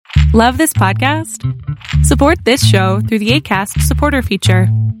Love this podcast? Support this show through the Acast supporter feature.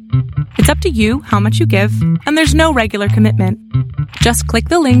 It's up to you how much you give, and there's no regular commitment. Just click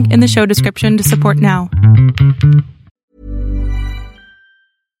the link in the show description to support now.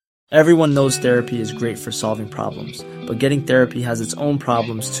 Everyone knows therapy is great for solving problems, but getting therapy has its own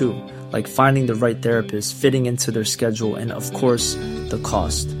problems too, like finding the right therapist, fitting into their schedule, and of course, the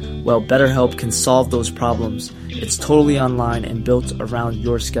cost. Well, BetterHelp can solve those problems. It's totally online and built around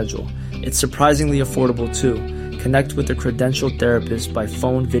your schedule. It's surprisingly affordable too. Connect with a credentialed therapist by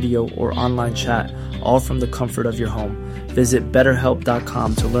phone, video, or online chat, all from the comfort of your home. Visit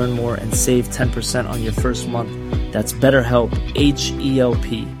BetterHelp.com to learn more and save 10% on your first month. That's BetterHelp,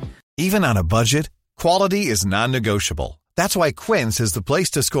 H-E-L-P. Even on a budget, quality is non-negotiable. That's why Quince is the place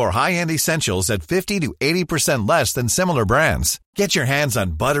to score high-end essentials at 50 to 80% less than similar brands. Get your hands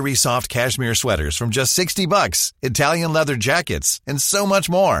on buttery soft cashmere sweaters from just $60, Italian leather jackets, and so much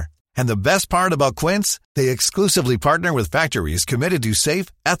more. And the best part about Quince, they exclusively partner with factories committed to safe,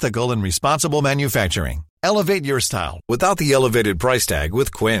 ethical, and responsible manufacturing. Elevate your style without the elevated price tag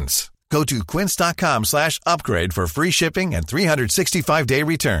with Quince. Go to quince.com/upgrade for free shipping and 365-day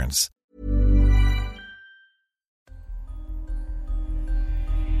returns.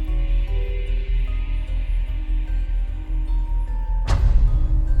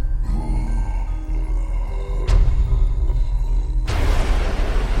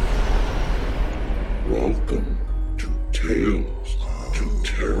 Welcome to Tales to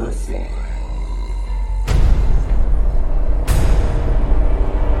Terrify.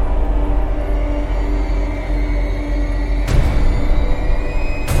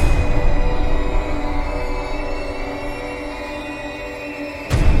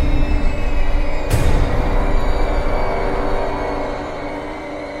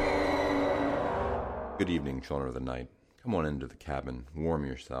 Good evening, children of the night. Come on into the cabin, warm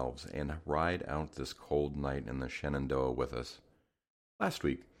yourselves, and ride out this cold night in the Shenandoah with us. Last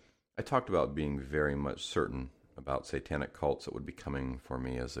week, I talked about being very much certain about satanic cults that would be coming for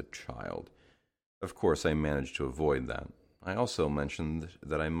me as a child. Of course, I managed to avoid that. I also mentioned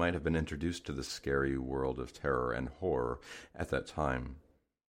that I might have been introduced to the scary world of terror and horror at that time.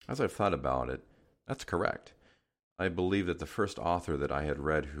 As I've thought about it, that's correct. I believe that the first author that I had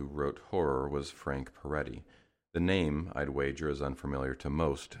read who wrote horror was Frank Peretti. The name, I'd wager, is unfamiliar to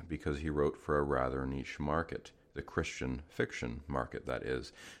most because he wrote for a rather niche market, the Christian fiction market, that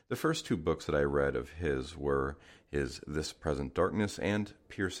is. The first two books that I read of his were his This Present Darkness and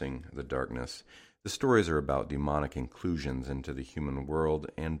Piercing the Darkness. The stories are about demonic inclusions into the human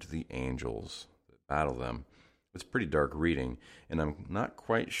world and the angels that battle them. It's pretty dark reading, and I'm not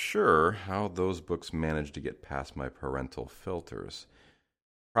quite sure how those books managed to get past my parental filters.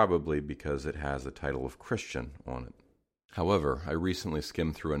 Probably because it has the title of Christian on it. However, I recently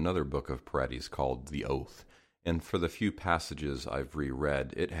skimmed through another book of Peretti's called The Oath, and for the few passages I've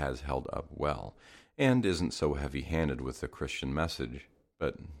reread, it has held up well, and isn't so heavy-handed with the Christian message.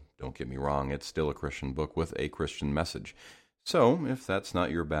 But don't get me wrong, it's still a Christian book with a Christian message. So, if that's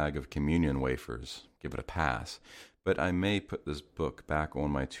not your bag of communion wafers, give it a pass. But I may put this book back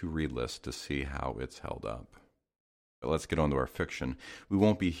on my to-read list to see how it's held up. But let's get on to our fiction. We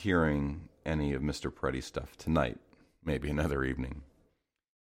won't be hearing any of Mr. Peretti's stuff tonight. Maybe another evening.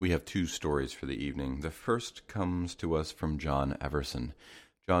 We have two stories for the evening. The first comes to us from John Everson.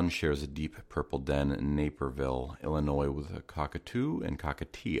 John shares a deep purple den in Naperville, Illinois, with a cockatoo and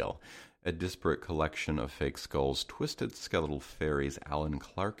cockatiel, a disparate collection of fake skulls, twisted skeletal fairies, Alan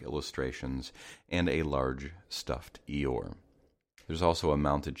Clark illustrations, and a large stuffed Eeyore. There's also a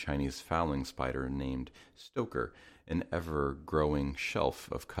mounted Chinese fowling spider named Stoker, an ever-growing shelf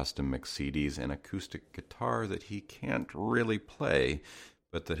of custom mix CDs, and acoustic guitar that he can't really play,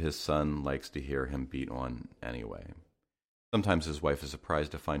 but that his son likes to hear him beat on anyway. Sometimes his wife is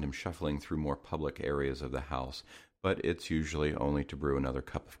surprised to find him shuffling through more public areas of the house, but it's usually only to brew another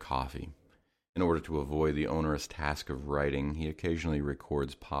cup of coffee. In order to avoid the onerous task of writing, he occasionally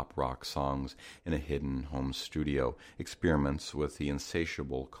records pop-rock songs in a hidden home studio, experiments with the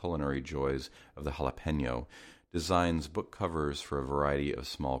insatiable culinary joys of the jalapeno, designs book covers for a variety of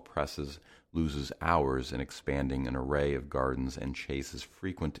small presses, loses hours in expanding an array of gardens, and chases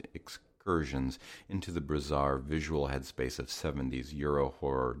frequent excursions into the bizarre visual headspace of 70s Euro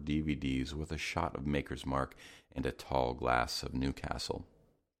horror DVDs with a shot of Maker's Mark and a tall glass of Newcastle.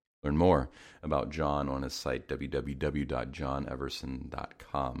 Learn more about John on his site,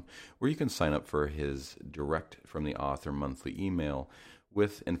 www.johneverson.com, where you can sign up for his direct from the author monthly email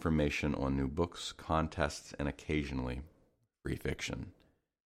with information on new books, contests, and occasionally free fiction.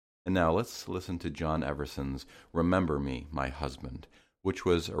 And now let's listen to John Everson's Remember Me, My Husband, which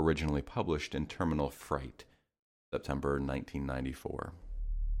was originally published in Terminal Fright, September 1994.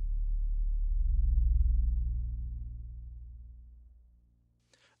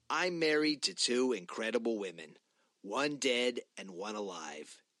 I'm married to two incredible women, one dead and one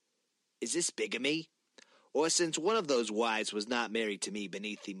alive. Is this bigamy? Or since one of those wives was not married to me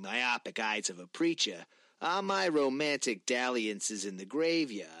beneath the myopic eyes of a preacher, are my romantic dalliances in the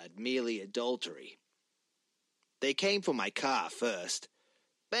graveyard merely adultery? They came for my car first.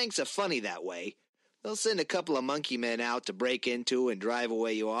 Banks are funny that way. They'll send a couple of monkey men out to break into and drive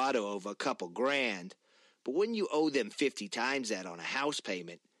away your auto over a couple grand. But when you owe them 50 times that on a house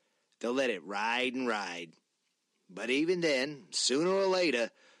payment, they'll let it ride and ride. But even then, sooner or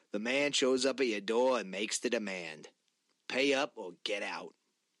later, the man shows up at your door and makes the demand. Pay up or get out.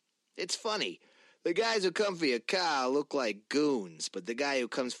 It's funny. The guys who come for your car look like goons, but the guy who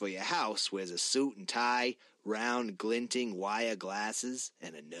comes for your house wears a suit and tie, round, glinting wire glasses,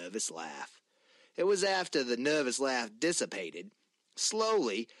 and a nervous laugh. It was after the nervous laugh dissipated,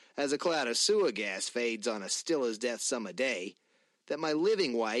 slowly, as a cloud of sewer gas fades on a still-as-death summer day, that my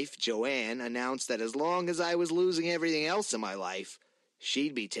living wife, Joanne, announced that as long as I was losing everything else in my life,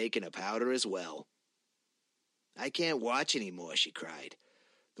 she'd be taking a powder as well. I can't watch anymore, she cried,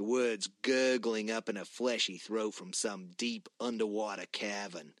 the words gurgling up in her fleshy throat from some deep underwater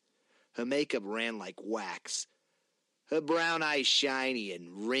cavern. Her makeup ran like wax, her brown eyes shiny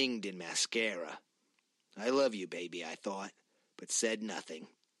and ringed in mascara. I love you, baby, I thought, but said nothing.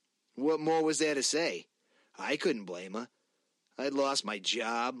 What more was there to say? I couldn't blame her. I'd lost my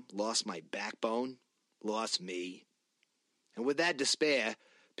job, lost my backbone, lost me. And with that despair,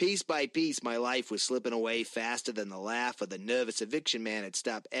 piece by piece my life was slipping away faster than the laugh of the nervous eviction man had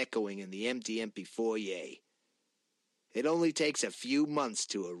stopped echoing in the empty foyer. It only takes a few months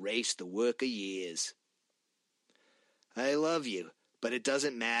to erase the work of years. I love you, but it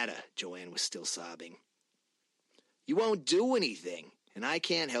doesn't matter, Joanne was still sobbing. You won't do anything, and I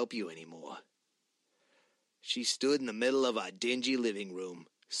can't help you anymore. She stood in the middle of our dingy living room,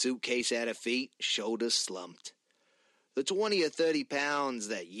 suitcase at her feet, shoulders slumped. The 20 or 30 pounds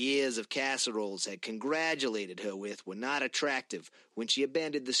that years of casseroles had congratulated her with were not attractive when she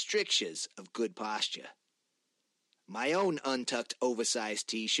abandoned the strictures of good posture. My own untucked, oversized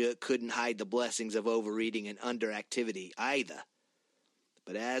T-shirt couldn't hide the blessings of overeating and underactivity either.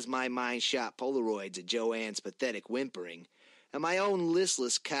 But as my mind shot Polaroids of Joanne's pathetic whimpering, and my own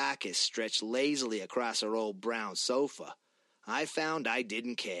listless carcass stretched lazily across her old brown sofa, I found I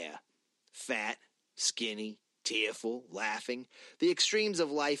didn't care. Fat, skinny, tearful, laughing, the extremes of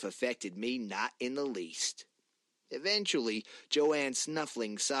life affected me not in the least. Eventually, Joanne's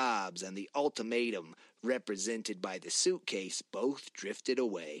snuffling sobs and the ultimatum represented by the suitcase both drifted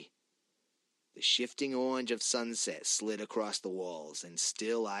away. The shifting orange of sunset slid across the walls, and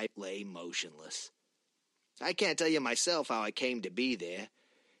still I lay motionless. I can't tell you myself how I came to be there,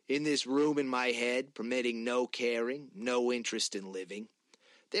 in this room in my head, permitting no caring, no interest in living.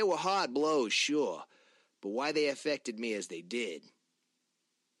 There were hard blows, sure, but why they affected me as they did.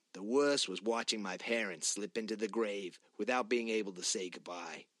 The worst was watching my parents slip into the grave without being able to say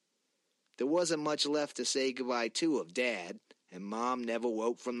goodbye. There wasn't much left to say goodbye to of Dad, and Mom never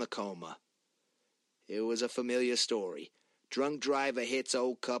woke from the coma. It was a familiar story. Drunk driver hits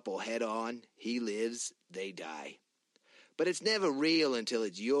old couple head on, he lives, they die. But it's never real until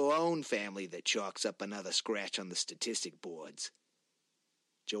it's your own family that chalks up another scratch on the statistic boards.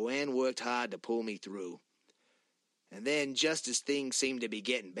 Joanne worked hard to pull me through. And then, just as things seemed to be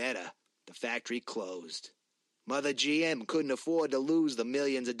getting better, the factory closed. Mother GM couldn't afford to lose the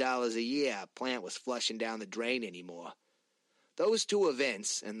millions of dollars a year our plant was flushing down the drain anymore. Those two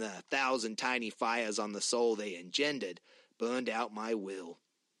events, and the 1,000 tiny fires on the soul they engendered, burned out my will.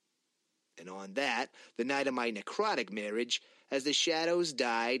 And on that, the night of my necrotic marriage, as the shadows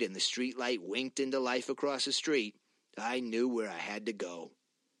died and the streetlight winked into life across the street, I knew where I had to go.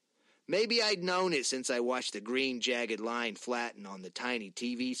 Maybe I'd known it since I watched the green jagged line flatten on the tiny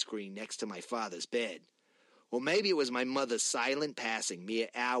TV screen next to my father's bed. Or maybe it was my mother's silent passing mere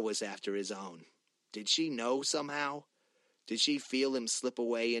hours after his own. Did she know somehow? Did she feel him slip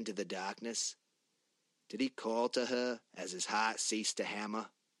away into the darkness? Did he call to her as his heart ceased to hammer?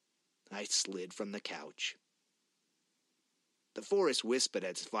 I slid from the couch. The forest whispered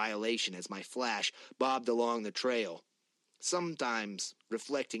its violation as my flash bobbed along the trail, sometimes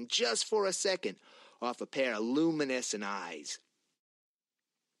reflecting just for a second off a pair of luminescent eyes.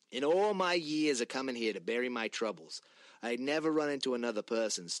 In all my years of coming here to bury my troubles, I had never run into another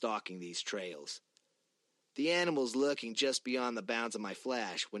person stalking these trails. The animals lurking just beyond the bounds of my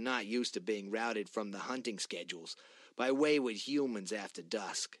flash were not used to being routed from the hunting schedules by wayward humans after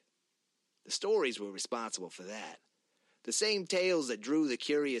dusk. The stories were responsible for that. The same tales that drew the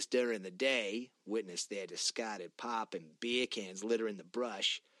curious during the day, witness their discarded pop and beer cans littering the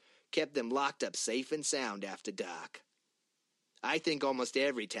brush, kept them locked up safe and sound after dark. I think almost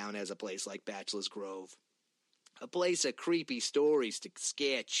every town has a place like Bachelor's Grove. A place of creepy stories to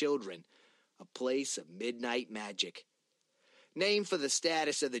scare children. A place of midnight magic. Named for the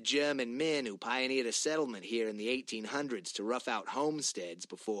status of the German men who pioneered a settlement here in the 1800s to rough out homesteads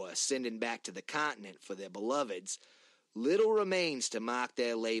before sending back to the continent for their beloveds, little remains to mark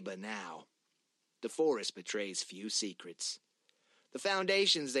their labor now. The forest betrays few secrets. The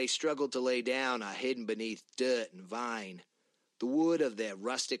foundations they struggled to lay down are hidden beneath dirt and vine. The wood of their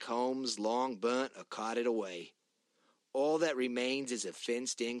rustic homes long burnt or carted away. All that remains is a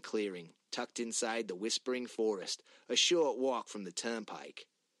fenced-in clearing, tucked inside the whispering forest, a short walk from the turnpike.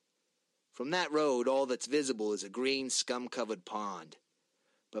 From that road, all that's visible is a green, scum-covered pond.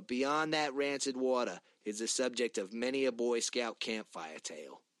 But beyond that rancid water is the subject of many a Boy Scout campfire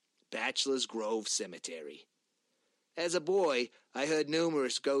tale. Bachelor's Grove Cemetery. As a boy, I heard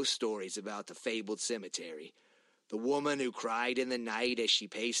numerous ghost stories about the fabled cemetery. The woman who cried in the night as she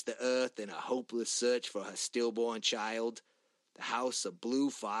paced the earth in a hopeless search for her stillborn child. The house of blue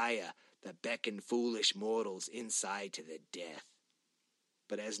fire that beckoned foolish mortals inside to their death.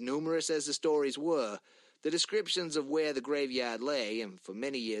 But as numerous as the stories were, the descriptions of where the graveyard lay, and for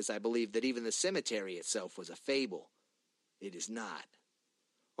many years I believed that even the cemetery itself was a fable. It is not.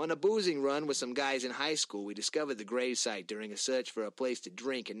 On a boozing run with some guys in high school, we discovered the gravesite during a search for a place to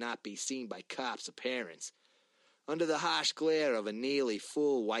drink and not be seen by cops or parents. Under the harsh glare of a nearly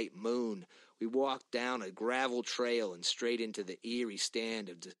full white moon, we walked down a gravel trail and straight into the eerie stand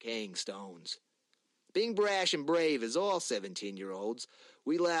of decaying stones. Being brash and brave as all 17-year-olds,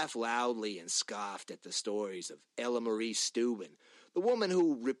 we laughed loudly and scoffed at the stories of Ella Marie Steuben, the woman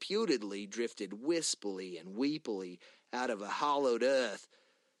who reputedly drifted wispily and weepily out of a hollowed earth,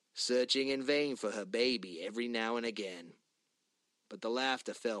 searching in vain for her baby every now and again. But the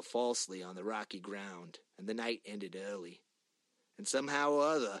laughter fell falsely on the rocky ground, and the night ended early. And somehow or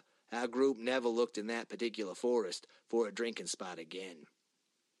other, our group never looked in that particular forest for a drinking spot again.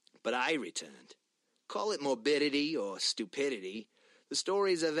 But I returned. Call it morbidity or stupidity. The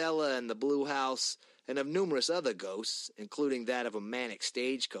stories of Ella and the Blue House, and of numerous other ghosts, including that of a manic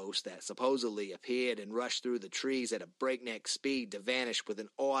stagecoach that supposedly appeared and rushed through the trees at a breakneck speed to vanish with an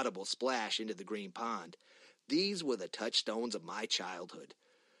audible splash into the green pond. These were the touchstones of my childhood,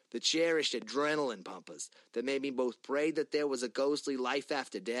 the cherished adrenaline pumpers that made me both pray that there was a ghostly life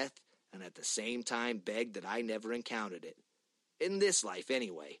after death and at the same time begged that I never encountered it. In this life,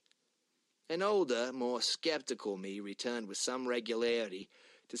 anyway. An older, more skeptical me returned with some regularity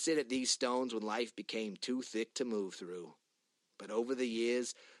to sit at these stones when life became too thick to move through. But over the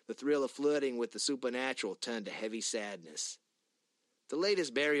years, the thrill of flirting with the supernatural turned to heavy sadness. The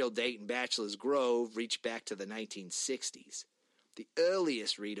latest burial date in Bachelor's Grove reached back to the 1960s, the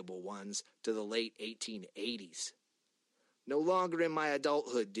earliest readable ones to the late 1880s. No longer in my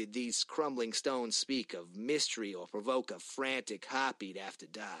adulthood did these crumbling stones speak of mystery or provoke a frantic heartbeat after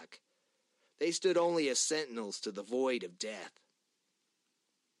dark. They stood only as sentinels to the void of death.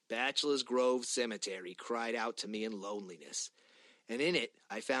 Bachelor's Grove Cemetery cried out to me in loneliness, and in it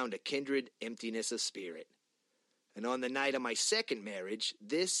I found a kindred emptiness of spirit. And on the night of my second marriage,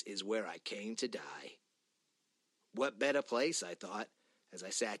 this is where I came to die. What better place, I thought, as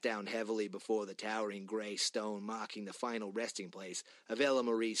I sat down heavily before the towering gray stone marking the final resting place of Ella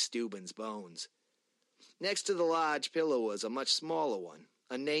Marie Steuben's bones. Next to the large pillow was a much smaller one,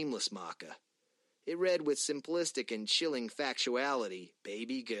 a nameless marker. It read with simplistic and chilling factuality,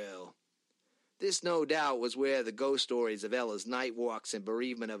 "Baby Girl." This, no doubt, was where the ghost stories of Ella's night walks and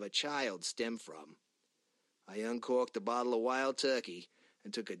bereavement of a child stem from. I uncorked a bottle of wild turkey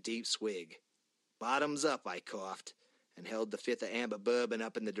and took a deep swig. "Bottoms up," I coughed, and held the fifth of amber bourbon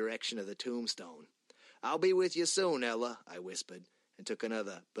up in the direction of the tombstone. "I'll be with you soon, Ella," I whispered, and took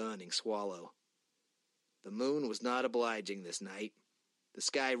another burning swallow. The moon was not obliging this night. The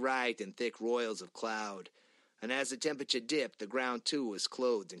sky writhed in thick royals of cloud, and as the temperature dipped, the ground too was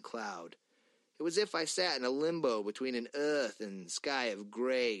clothed in cloud. It was as if I sat in a limbo between an earth and sky of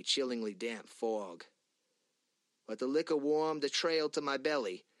gray, chillingly damp fog. But the liquor warmed the trail to my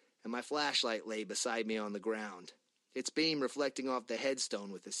belly, and my flashlight lay beside me on the ground, its beam reflecting off the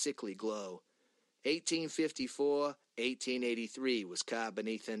headstone with a sickly glow. 1854, 1883 was carved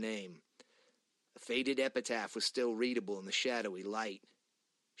beneath her name. A faded epitaph was still readable in the shadowy light.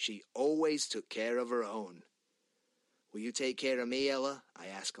 She always took care of her own. "Will you take care of me, Ella?" I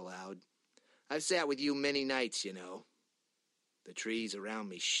asked aloud. "I've sat with you many nights, you know. The trees around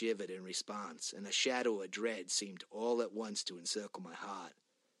me shivered in response, and a shadow of dread seemed all at once to encircle my heart.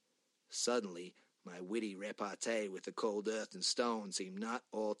 Suddenly, my witty repartee with the cold earth and stone seemed not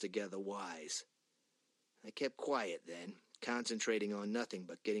altogether wise. I kept quiet then, concentrating on nothing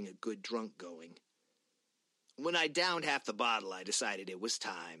but getting a good drunk going. When I downed half the bottle, I decided it was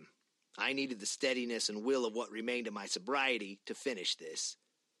time. I needed the steadiness and will of what remained of my sobriety to finish this.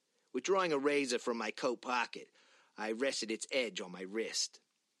 Withdrawing a razor from my coat pocket, I rested its edge on my wrist.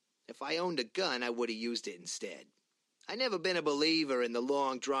 If I owned a gun, I would have used it instead. I've never been a believer in the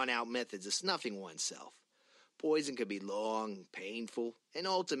long, drawn-out methods of snuffing oneself. Poison can be long, painful, and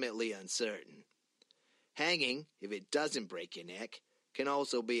ultimately uncertain. Hanging, if it doesn't break your neck, can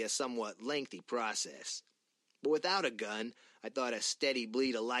also be a somewhat lengthy process. But without a gun, I thought a steady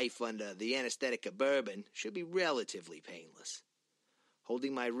bleed of life under the anesthetic of bourbon should be relatively painless.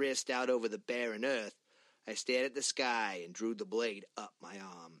 Holding my wrist out over the barren earth, I stared at the sky and drew the blade up my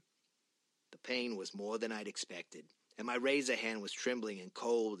arm. The pain was more than I'd expected, and my razor hand was trembling in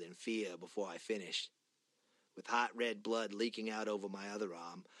cold and fear before I finished. With hot red blood leaking out over my other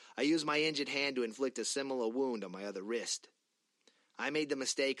arm, I used my injured hand to inflict a similar wound on my other wrist. I made the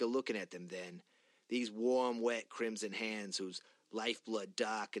mistake of looking at them then, these warm, wet, crimson hands whose lifeblood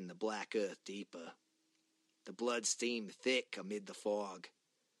darkened the black earth deeper. The blood steamed thick amid the fog.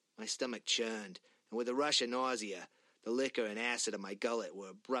 My stomach churned, and with a rush of nausea, the liquor and acid of my gullet were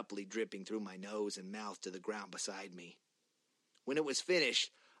abruptly dripping through my nose and mouth to the ground beside me. When it was finished,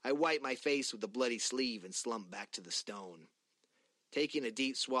 I wiped my face with the bloody sleeve and slumped back to the stone. Taking a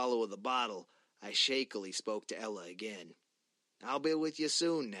deep swallow of the bottle, I shakily spoke to Ella again. "I'll be with you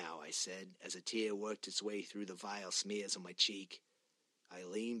soon now," I said, as a tear worked its way through the vile smears on my cheek. I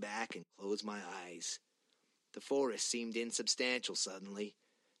leaned back and closed my eyes. The forest seemed insubstantial suddenly,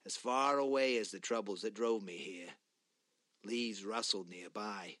 as far away as the troubles that drove me here. Leaves rustled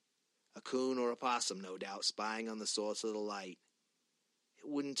nearby. A coon or a possum, no doubt, spying on the source of the light. It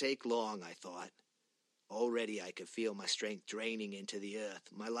wouldn't take long, I thought. Already I could feel my strength draining into the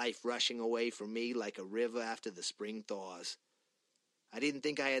earth, my life rushing away from me like a river after the spring thaws. I didn't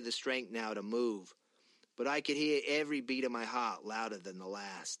think I had the strength now to move, but I could hear every beat of my heart louder than the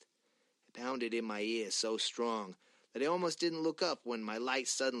last. It pounded in my ears so strong that I almost didn't look up when my light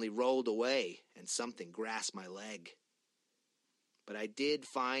suddenly rolled away and something grasped my leg. But I did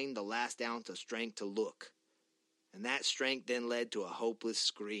find the last ounce of strength to look, and that strength then led to a hopeless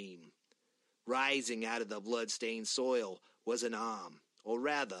scream. Rising out of the blood-stained soil was an arm, or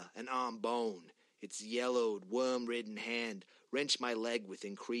rather an arm bone. Its yellowed, worm-ridden hand wrenched my leg with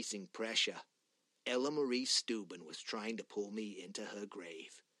increasing pressure. Ella Marie Steuben was trying to pull me into her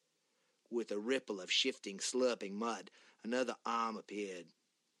grave. With a ripple of shifting, slurping mud, another arm appeared.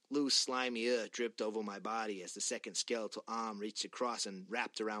 Loose, slimy earth dripped over my body as the second skeletal arm reached across and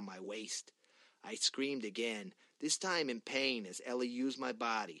wrapped around my waist. I screamed again, this time in pain as Ella used my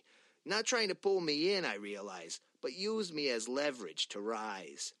body, not trying to pull me in, I realized, but used me as leverage to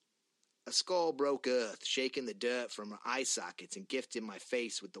rise. A skull broke earth, shaking the dirt from her eye sockets and gifting my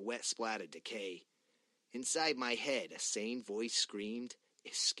face with the wet splattered decay. Inside my head, a sane voice screamed,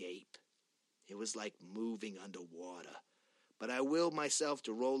 "Escape." It was like moving underwater, but I willed myself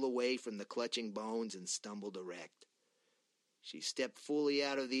to roll away from the clutching bones and stumbled erect. She stepped fully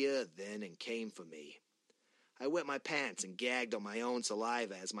out of the earth then and came for me. I wet my pants and gagged on my own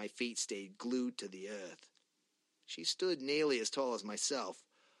saliva as my feet stayed glued to the earth. She stood nearly as tall as myself,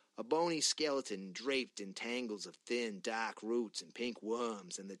 a bony skeleton draped in tangles of thin, dark roots and pink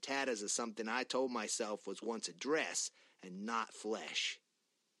worms and the tatters of something I told myself was once a dress and not flesh.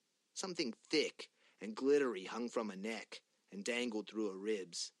 Something thick and glittery hung from her neck and dangled through her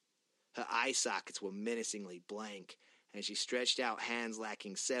ribs. Her eye sockets were menacingly blank, and she stretched out hands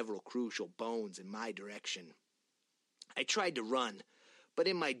lacking several crucial bones in my direction. I tried to run, but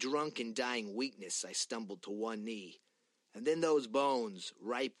in my drunken, dying weakness I stumbled to one knee, and then those bones,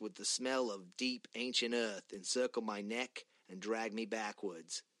 ripe with the smell of deep, ancient earth, encircled my neck and dragged me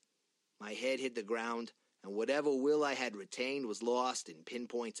backwards. My head hit the ground, and whatever will I had retained was lost in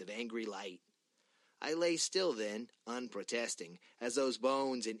pinpoints of angry light. I lay still then, unprotesting, as those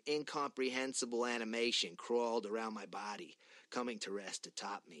bones in incomprehensible animation crawled around my body, coming to rest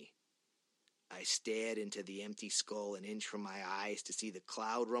atop me. I stared into the empty skull an inch from my eyes to see the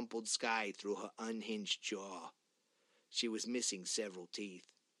cloud-rumpled sky through her unhinged jaw. She was missing several teeth.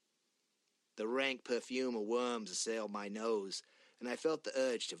 The rank perfume of worms assailed my nose, and I felt the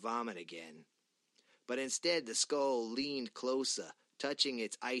urge to vomit again. But instead the skull leaned closer, touching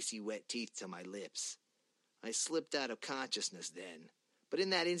its icy wet teeth to my lips. I slipped out of consciousness then, but in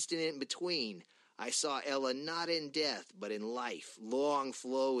that instant in between, I saw Ella not in death, but in life. Long,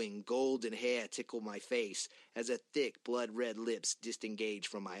 flowing, golden hair tickled my face as her thick, blood-red lips disengaged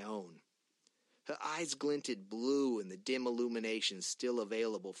from my own. Her eyes glinted blue in the dim illumination still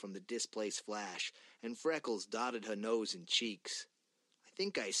available from the displaced flash, and freckles dotted her nose and cheeks. I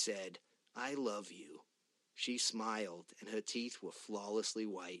think I said, "I love you." She smiled, and her teeth were flawlessly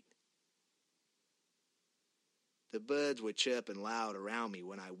white. The birds were chirping loud around me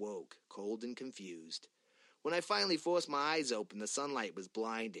when I woke, cold and confused. When I finally forced my eyes open, the sunlight was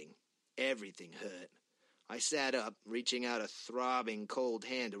blinding. Everything hurt. I sat up, reaching out a throbbing, cold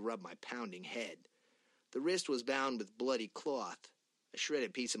hand to rub my pounding head. The wrist was bound with bloody cloth. A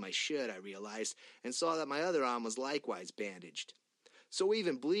shredded piece of my shirt, I realized, and saw that my other arm was likewise bandaged. So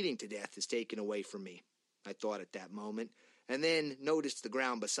even bleeding to death is taken away from me, I thought at that moment, and then noticed the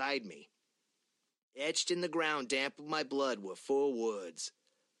ground beside me. Etched in the ground damp with my blood were 4 words.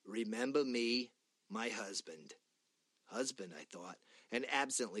 "Remember me, my husband." Husband, I thought, and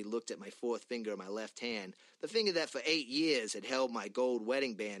absently looked at my 4th finger of my left hand, the finger that for 8 years had held my gold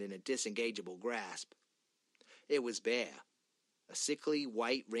wedding band in a disengageable grasp. It was bare. A sickly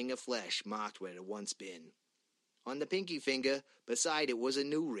white ring of flesh marked where it had once been. On the pinky finger, beside it, was a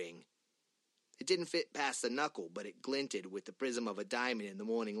new ring. It didn't fit past the knuckle, but it glinted with the prism of a diamond in the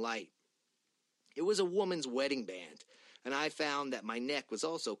morning light. It was a woman's wedding band, and I found that my neck was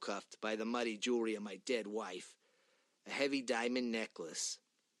also cuffed by the muddy jewelry of my dead wife, a heavy diamond necklace.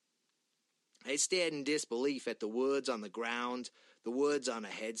 I stared in disbelief at the words on the ground, the words on a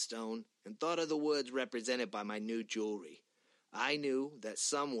headstone, and thought of the words represented by my new jewelry. I knew that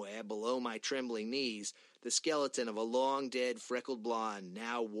somewhere below my trembling knees, the skeleton of a long-dead freckled blonde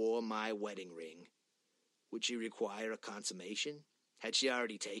now wore my wedding ring. Would she require a consummation? Had she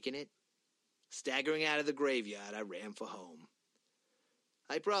already taken it? Staggering out of the graveyard, I ran for home.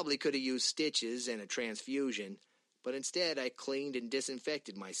 I probably could have used stitches and a transfusion, but instead I cleaned and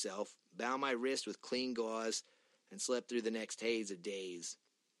disinfected myself, bound my wrist with clean gauze, and slept through the next haze of days.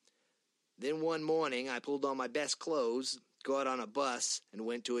 Then one morning I pulled on my best clothes, got on a bus, and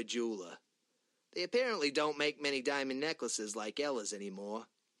went to a jeweler. They apparently don't make many diamond necklaces like Ella's anymore,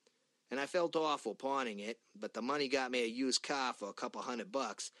 and I felt awful pawning it, but the money got me a used car for a couple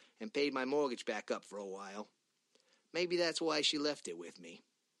 $100 and paid my mortgage back up for a while. Maybe that's why she left it with me.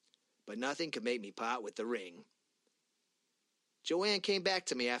 But nothing could make me part with the ring. Joanne came back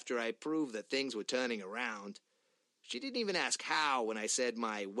to me after I proved that things were turning around. She didn't even ask how when I said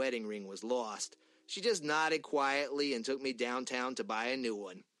my wedding ring was lost. She just nodded quietly and took me downtown to buy a new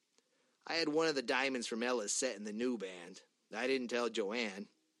one. I had one of the diamonds from Ella's set in the new band. I didn't tell Joanne.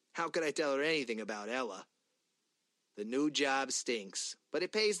 How could I tell her anything about Ella? The new job stinks, but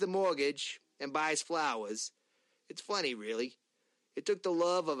it pays the mortgage and buys flowers. It's funny, really. It took the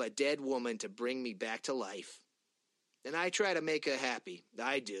love of a dead woman to bring me back to life. And I try to make her happy.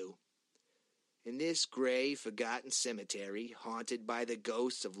 I do. In this gray, forgotten cemetery, haunted by the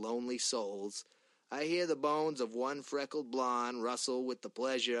ghosts of lonely souls, I hear the bones of one freckled blonde rustle with the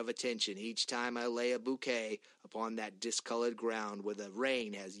pleasure of attention each time I lay a bouquet upon that discolored ground where the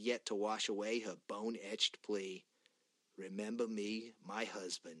rain has yet to wash away her bone-etched plea. Remember me, my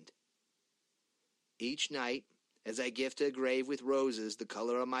husband. Each night, as I gift her grave with roses the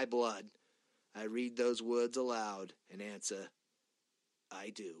color of my blood, I read those words aloud and answer, I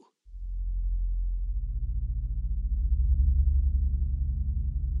do.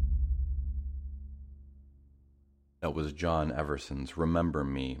 That was John Everson's Remember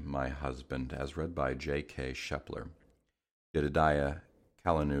Me, My Husband, as read by J.K. Shepler. Jedediah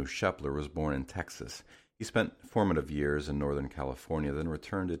Kalanu Shepler was born in Texas. He spent formative years in Northern California, then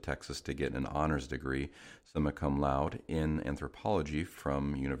returned to Texas to get an honors degree, summa cum laude, in anthropology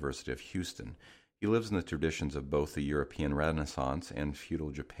from University of Houston. He lives in the traditions of both the European Renaissance and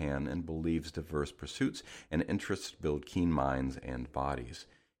feudal Japan and believes diverse pursuits and interests build keen minds and bodies.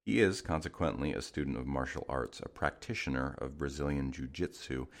 He is, consequently, a student of martial arts, a practitioner of Brazilian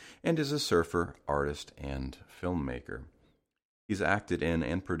jiu-jitsu, and is a surfer, artist, and filmmaker. He's acted in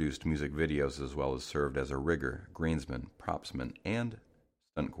and produced music videos as well as served as a rigger, greensman, propsman, and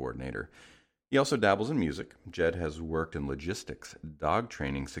stunt coordinator. He also dabbles in music. Jed has worked in logistics, dog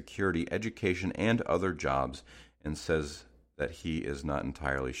training, security, education, and other jobs, and says that he is not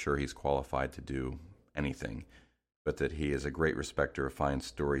entirely sure he's qualified to do anything, but that he is a great respecter of fine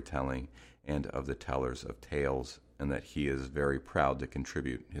storytelling and of the tellers of tales, and that he is very proud to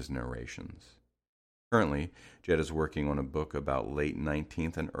contribute his narrations. Currently, Jed is working on a book about late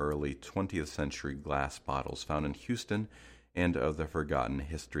 19th and early 20th century glass bottles found in Houston and of the forgotten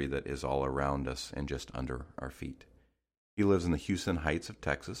history that is all around us and just under our feet. He lives in the Houston Heights of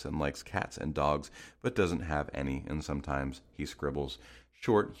Texas and likes cats and dogs, but doesn't have any, and sometimes he scribbles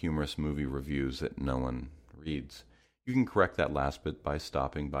short, humorous movie reviews that no one reads. You can correct that last bit by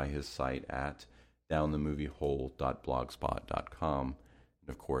stopping by his site at downthemoviehole.blogspot.com. And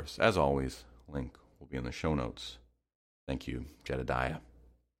of course, as always, link will be in the show notes. Thank you, Jedediah.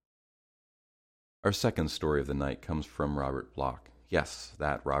 Our second story of the night comes from Robert Bloch. Yes,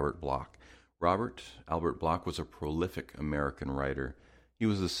 that Robert Bloch. Robert Albert Bloch was a prolific American writer. He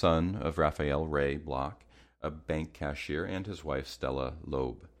was the son of Raphael Ray Bloch, a bank cashier, and his wife Stella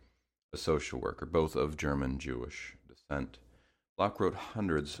Loeb, a social worker, both of German Jewish descent. Bloch wrote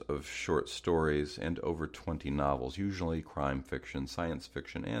hundreds of short stories and over 20 novels, usually crime fiction, science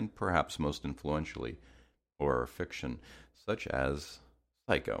fiction, and perhaps most influentially, horror fiction, such as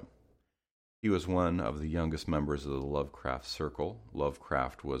Psycho. He was one of the youngest members of the Lovecraft Circle.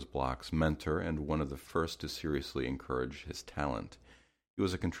 Lovecraft was Bloch's mentor and one of the first to seriously encourage his talent. He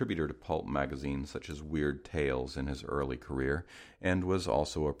was a contributor to pulp magazines such as Weird Tales in his early career, and was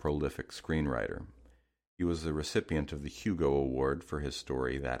also a prolific screenwriter. He was the recipient of the Hugo Award for his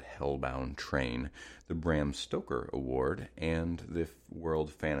story That Hellbound Train, the Bram Stoker Award, and the World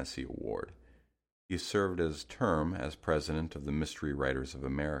Fantasy Award. He served his term as president of the Mystery Writers of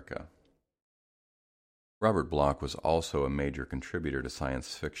America. Robert Bloch was also a major contributor to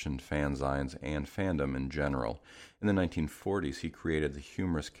science fiction fanzines and fandom in general. In the 1940s, he created the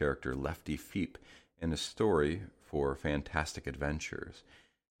humorous character Lefty Feep in a story for Fantastic Adventures.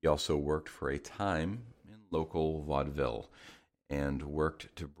 He also worked for a time in local vaudeville and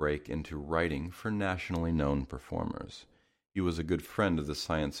worked to break into writing for nationally known performers. He was a good friend of the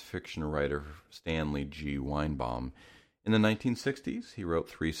science fiction writer Stanley G. Weinbaum. In the 1960s, he wrote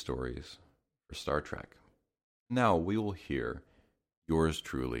 3 stories for Star Trek. Now we will hear yours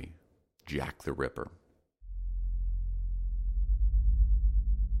truly, Jack the Ripper.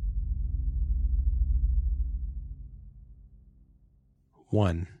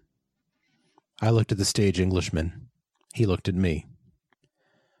 One. I looked at the stage Englishman. He looked at me.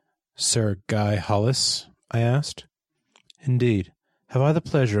 Sir Guy Hollis? I asked. Indeed. Have I the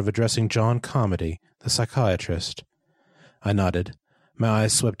pleasure of addressing John Carmody, the psychiatrist? I nodded. My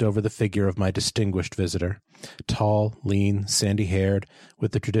eyes swept over the figure of my distinguished visitor, tall, lean, sandy-haired,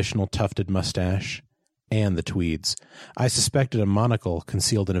 with the traditional tufted mustache, and the tweeds. I suspected a monocle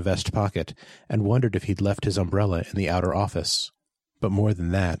concealed in a vest pocket, and wondered if he'd left his umbrella in the outer office. But more than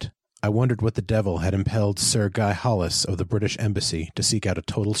that, I wondered what the devil had impelled Sir Guy Hollis of the British Embassy to seek out a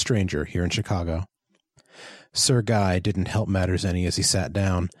total stranger here in Chicago. Sir Guy didn't help matters any as he sat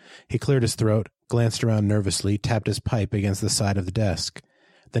down. He cleared his throat, glanced around nervously, tapped his pipe against the side of the desk.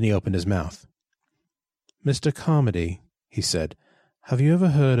 Then he opened his mouth. "Mr. Carmody," he said, "have you ever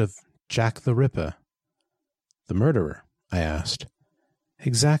heard of Jack the Ripper?" "The murderer?" I asked.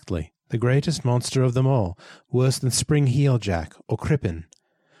 "Exactly. The greatest monster of them all, worse than Spring Heel Jack or Crippen.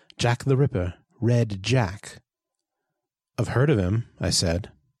 Jack the Ripper, Red Jack." "I've heard of him," I said.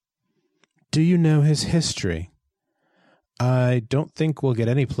 "Do you know his history?" "I don't think we'll get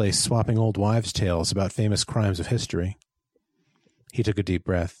any place swapping old wives' tales about famous crimes of history." He took a deep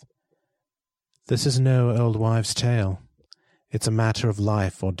breath. "This is no old wives' tale. It's a matter of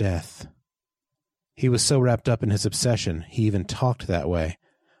life or death." He was so wrapped up in his obsession, he even talked that way.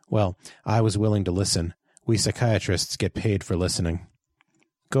 Well, I was willing to listen. We psychiatrists get paid for listening.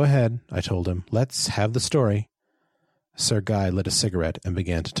 "Go ahead," I told him. "Let's have the story." Sir Guy lit a cigarette and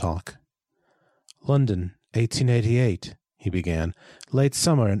began to talk. "London, 1888, he began. "Late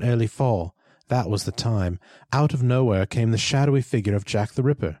summer and early fall. That was the time. Out of nowhere came the shadowy figure of Jack the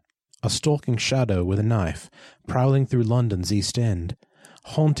Ripper, a stalking shadow with a knife, prowling through London's East End,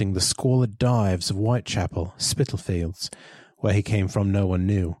 haunting the squalid dives of Whitechapel, Spitalfields. Where he came from no one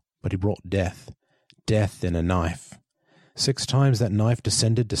knew, but he brought death. Death in a knife. 6 times that knife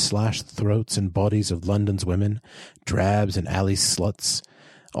descended to slash the throats and bodies of London's women, drabs and alley sluts.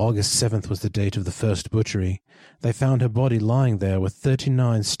 August 7th was the date of the first butchery. They found her body lying there with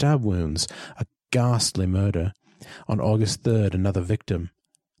 39 stab wounds, a ghastly murder. On August 3rd, another victim.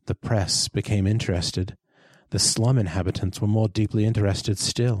 The press became interested. The slum inhabitants were more deeply interested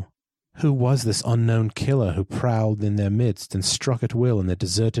still. Who was this unknown killer who prowled in their midst and struck at will in the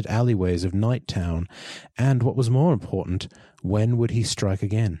deserted alleyways of Night Town? And, what was more important, when would he strike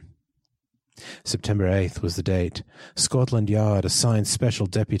again? September 8th was the date. Scotland Yard assigned special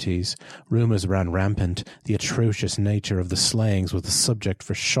deputies. Rumours ran rampant. The atrocious nature of the slayings was the subject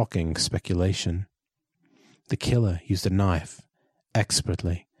for shocking speculation. The killer used a knife,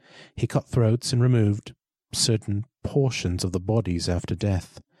 expertly. He cut throats and removed certain portions of the bodies after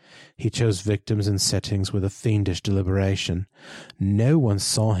death. He chose victims and settings with a fiendish deliberation. No one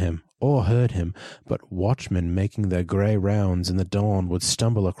saw him or heard him, but watchmen making their grey rounds in the dawn would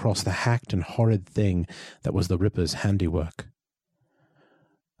stumble across the hacked and horrid thing that was the Ripper's handiwork.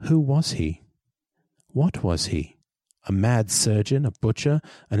 Who was he? What was he? A mad surgeon, a butcher,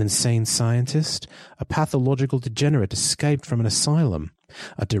 an insane scientist, a pathological degenerate escaped from an asylum,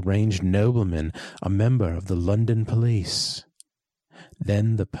 a deranged nobleman, a member of the London police.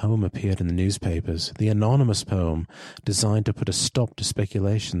 Then the poem appeared in the newspapers, the anonymous poem, designed to put a stop to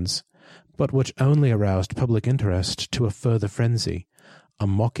speculations, but which only aroused public interest to a further frenzy, a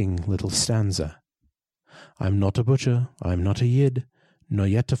mocking little stanza. I'm not a butcher, I'm not a yid, nor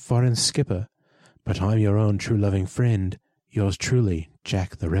yet a foreign skipper, but I'm your own true-loving friend, yours truly,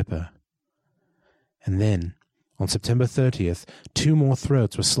 Jack the Ripper. And then, on September 30th, 2 more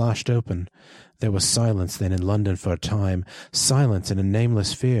throats were slashed open. There was silence then in London for a time, silence and a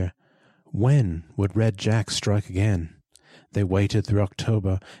nameless fear. When would Red Jack strike again? They waited through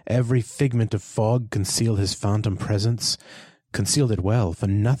October. Every figment of fog concealed his phantom presence. Concealed it well, for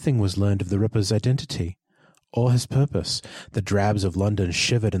nothing was learned of the Ripper's identity, or his purpose. The drabs of London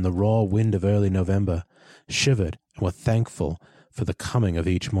shivered in the raw wind of early November, shivered and were thankful for the coming of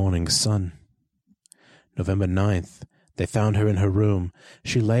each morning's sun. November 9th, they found her in her room.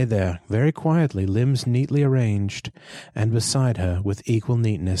 She lay there, very quietly, limbs neatly arranged, and beside her, with equal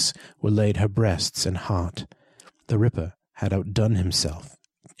neatness, were laid her breasts and heart. The Ripper had outdone himself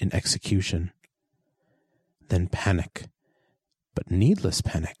in execution. Then panic, but needless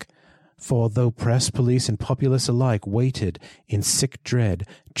panic, for though press, police, and populace alike waited in sick dread,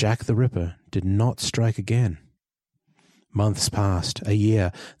 Jack the Ripper did not strike again. Months passed, a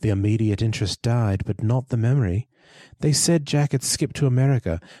year, the immediate interest died, but not the memory. They said Jack had skipped to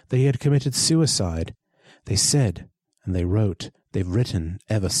America, that he had committed suicide. They said, and they wrote, they've written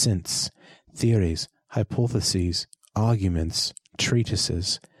ever since. Theories, hypotheses, arguments,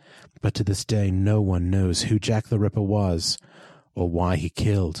 treatises. But to this day no one knows who Jack the Ripper was, or why he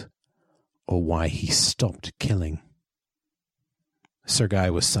killed, or why he stopped killing. Sir Guy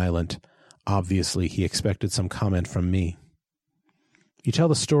was silent. Obviously he expected some comment from me. You tell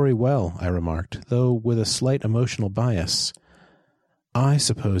the story well, I remarked, though with a slight emotional bias. I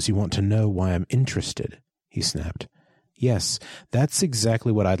suppose you want to know why I'm interested, he snapped. Yes, that's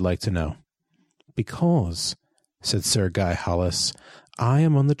exactly what I'd like to know. Because, said Sir Guy Hollis, I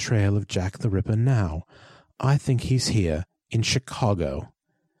am on the trail of Jack the Ripper now. I think he's here, in Chicago.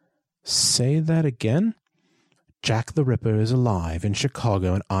 Say that again? Jack the Ripper is alive in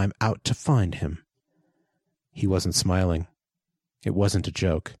Chicago, and I'm out to find him. He wasn't smiling. It wasn't a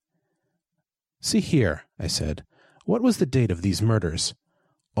joke. See here, I said. What was the date of these murders?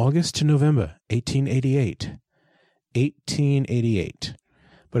 August to November, 1888. 1888.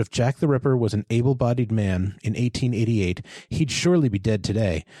 But if Jack the Ripper was an able-bodied man in 1888, he'd surely be dead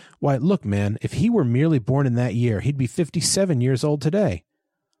today. Why, look, man, if he were merely born in that year, he'd be 57 years old today.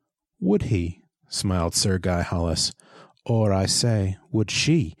 Would he? Smiled Sir Guy Hollis. Or, I say, would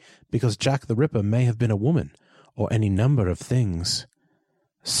she? Because Jack the Ripper may have been a woman, or any number of things.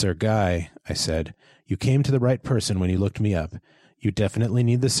 Sir Guy, I said, you came to the right person when you looked me up. You definitely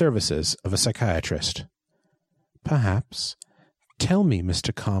need the services of a psychiatrist. Perhaps. Tell me,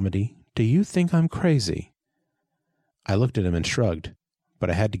 Mr. Comedy, do you think I'm crazy? I looked at him and shrugged, but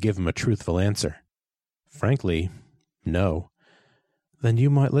I had to give him a truthful answer. Frankly, no. Then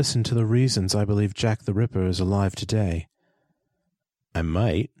you might listen to the reasons I believe Jack the Ripper is alive today. I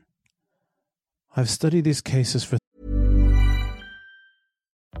might. I've studied these cases for...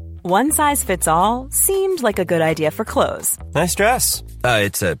 One size fits all seemed like a good idea for clothes. Nice dress.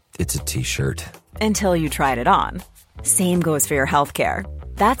 It's a t-shirt. Until you tried it on. Same goes for your healthcare.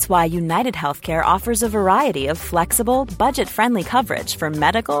 That's why United Healthcare offers a variety of flexible, budget-friendly coverage for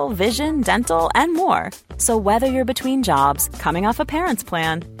medical, vision, dental, and more. So whether you're between jobs, coming off a parent's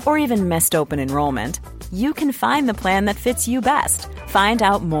plan, or even missed open enrollment, you can find the plan that fits you best. Find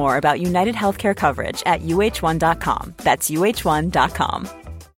out more about United Healthcare coverage at UH1.com. That's UH1.com.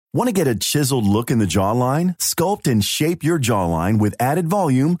 Want to get a chiseled look in the jawline? Sculpt and shape your jawline with added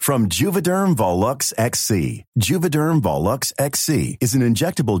volume from Juvederm Volux XC. Juvederm Volux XC is an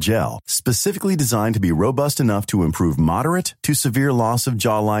injectable gel specifically designed to be robust enough to improve moderate to severe loss of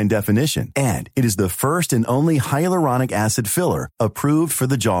jawline definition. And it is the first and only hyaluronic acid filler approved for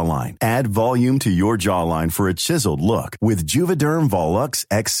the jawline. Add volume to your jawline for a chiseled look with Juvederm Volux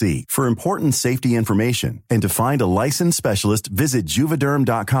XC. For important safety information and to find a licensed specialist, visit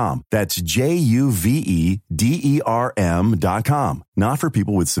Juvederm.com JUVEDERM.com. That's JUVEDERM.com. Not for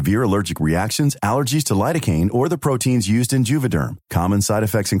people with severe allergic reactions, allergies to lidocaine, or the proteins used in Juvederm. Common side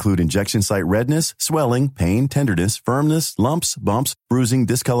effects include injection site redness, swelling, pain, tenderness, firmness, lumps, bumps, bruising,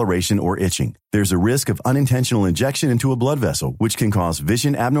 discoloration, or itching. There's a risk of unintentional injection into a blood vessel, which can cause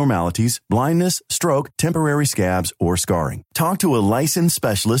vision abnormalities, blindness, stroke, temporary scabs, or scarring. Talk to a licensed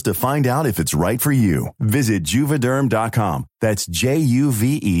specialist to find out if it's right for you. Visit JUVEDERM.com. That's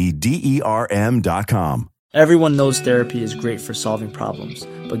JUVEDERM.com. Everyone knows therapy is great for solving problems,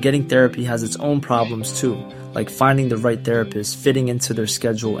 but getting therapy has its own problems too, like finding the right therapist, fitting into their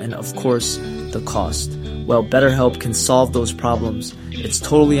schedule, and of course, the cost. Well, BetterHelp can solve those problems. It's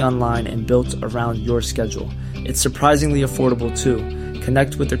totally online and built around your schedule. It's surprisingly affordable too.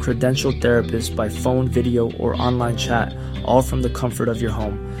 Connect with a credentialed therapist by phone, video, or online chat, all from the comfort of your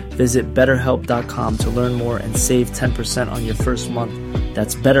home. Visit BetterHelp.com to learn more and save 10% on your first month.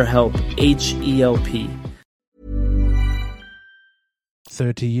 That's BetterHelp, H-E-L-P.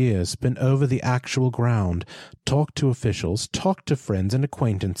 30 years, been over the actual ground, talked to officials, talked to friends and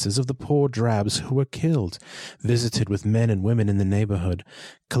acquaintances of the poor drabs who were killed, visited with men and women in the neighborhood,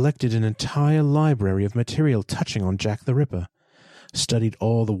 collected an entire library of material touching on Jack the Ripper, studied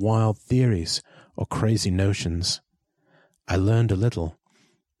all the wild theories or crazy notions. I learned a little.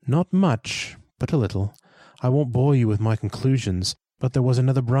 Not much, but a little. I won't bore you with my conclusions, but there was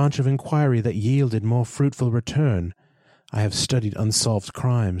another branch of inquiry that yielded more fruitful return. I have studied unsolved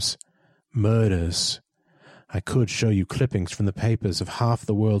crimes, murders. I could show you clippings from the papers of half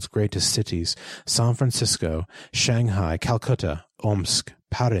the world's greatest cities: San Francisco, Shanghai, Calcutta, Omsk,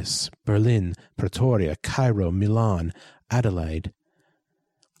 Paris, Berlin, Pretoria, Cairo, Milan, Adelaide.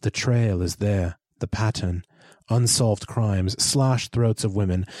 The trail is there, the pattern. Unsolved crimes, slashed throats of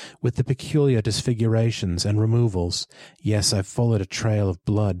women, with the peculiar disfigurations and removals. Yes, I've followed a trail of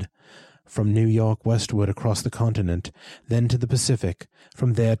blood. From New York westward across the continent, then to the Pacific,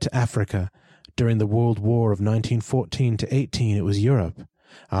 from there to Africa. During the World War of 1914 to 18, it was Europe.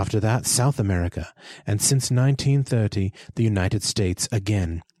 After that, South America. And since 1930, the United States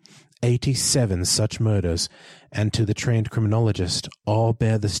again. 87 such murders, and to the trained criminologist, all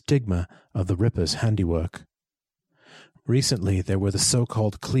bear the stigma of the Ripper's handiwork. Recently, there were the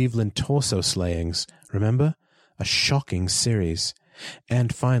so-called Cleveland torso slayings, remember? A shocking series.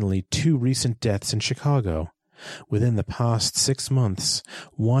 And finally, 2 recent deaths in Chicago. Within the past 6 months,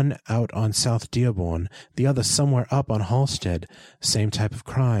 one out on South Dearborn, the other somewhere up on Halstead. Same type of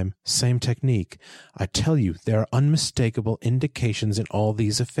crime, same technique. I tell you, there are unmistakable indications in all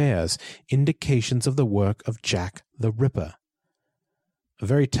these affairs, indications of the work of Jack the Ripper. A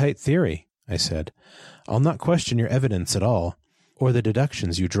very tight theory, I said. I'll not question your evidence at all, or the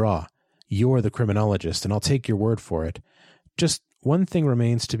deductions you draw. You're the criminologist, and I'll take your word for it. Just one thing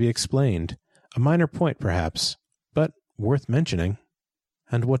remains to be explained. A minor point, perhaps, but worth mentioning.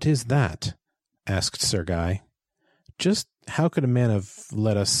 And what is that? Asked Sir Guy. Just how could a man of,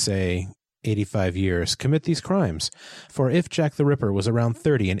 let us say, 85 years commit these crimes? For if Jack the Ripper was around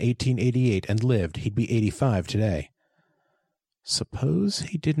 30 in 1888 and lived, he'd be 85 today. Suppose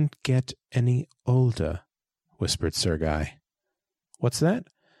he didn't get any older, whispered Sir Guy. What's that?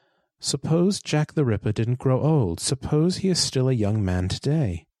 Suppose Jack the Ripper didn't grow old. Suppose he is still a young man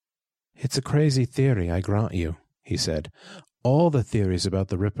today. It's a crazy theory, I grant you, he said. All the theories about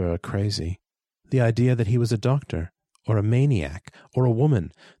the Ripper are crazy. The idea that he was a doctor, or a maniac, or a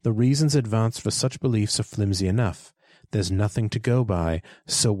woman, the reasons advanced for such beliefs are flimsy enough. There's nothing to go by,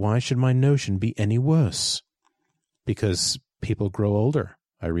 so why should my notion be any worse? Because people grow older,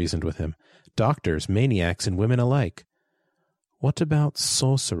 I reasoned with him. Doctors, maniacs, and women alike. What about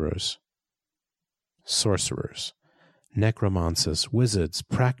sorcerers? Sorcerers, necromancers, wizards,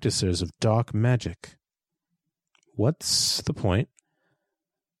 practicers of dark magic. What's the point?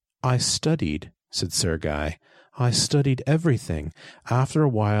 I studied, said Sir Guy. I studied everything. After a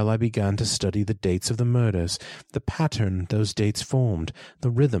while I began to study the dates of the murders, the pattern those dates formed, the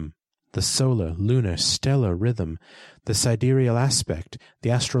rhythm, the solar, lunar, stellar rhythm, the sidereal aspect,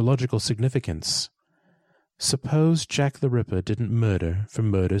 the astrological significance. Suppose Jack the Ripper didn't murder for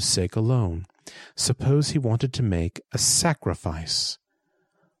murder's sake alone. Suppose he wanted to make a sacrifice.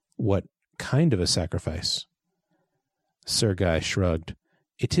 What kind of a sacrifice? Sir Guy shrugged.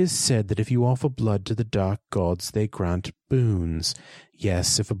 It is said that if you offer blood to the dark gods, they grant boons.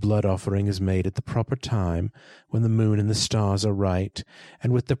 Yes, if a blood offering is made at the proper time, when the moon and the stars are right,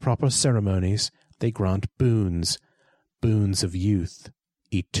 and with the proper ceremonies, they grant boons. Boons of youth.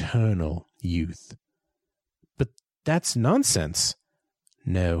 Eternal youth. But that's nonsense.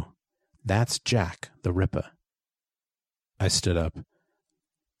 No, that's Jack the Ripper. I stood up.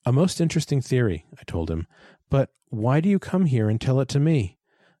 A most interesting theory, I told him. But why do you come here and tell it to me?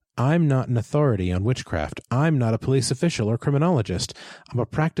 I'm not an authority on witchcraft. I'm not a police official or criminologist. I'm a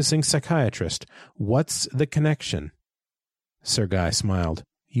practicing psychiatrist. What's the connection? Sir Guy smiled.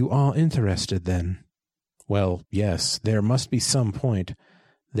 You are interested, then? Well, yes, there must be some point.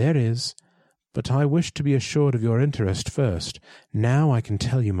 There is. But I wish to be assured of your interest first. Now I can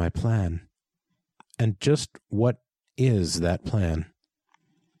tell you my plan. And just what is that plan?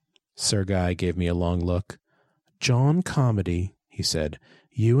 Sir Guy gave me a long look. John Carmody, he said,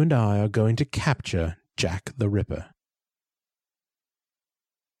 you and I are going to capture Jack the Ripper.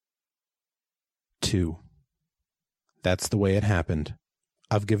 2. That's the way it happened.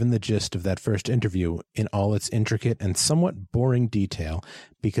 I've given the gist of that first interview in all its intricate and somewhat boring detail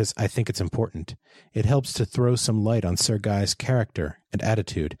because I think it's important. It helps to throw some light on Sir Guy's character and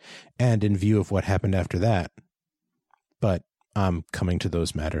attitude, and in view of what happened after that. But I'm coming to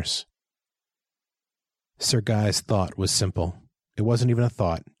those matters. Sir Guy's thought was simple. It wasn't even a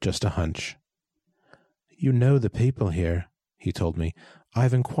thought, just a hunch. You know the people here, he told me.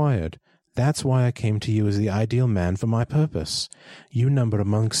 I've inquired. That's why I came to you as the ideal man for my purpose. You number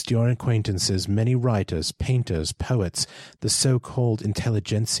amongst your acquaintances many writers, painters, poets, the so-called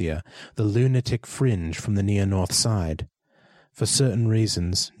intelligentsia, the lunatic fringe from the near North Side. For certain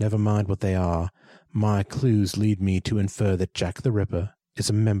reasons, never mind what they are, my clues lead me to infer that Jack the Ripper is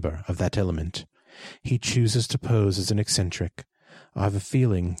a member of that element. He chooses to pose as an eccentric. I've a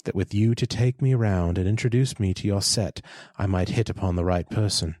feeling that with you to take me around and introduce me to your set, I might hit upon the right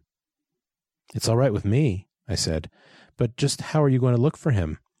person. It's all right with me, I said, but just how are you going to look for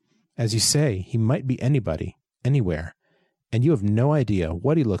him? As you say, he might be anybody, anywhere, and you have no idea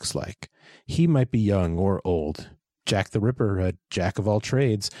what he looks like. He might be young or old. Jack the Ripper, a jack of all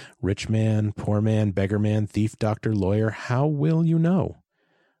trades, rich man, poor man, beggar man, thief, doctor, lawyer, how will you know?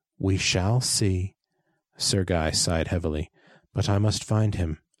 We shall see. Sir Guy sighed heavily. But I must find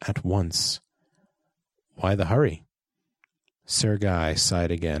him at once. Why the hurry? Sir Guy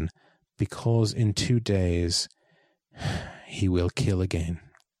sighed again. Because in 2 days he will kill again.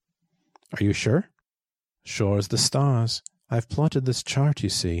 Are you sure? Sure as the stars. I've plotted this chart, you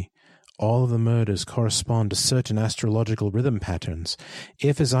see. All of the murders correspond to certain astrological rhythm patterns.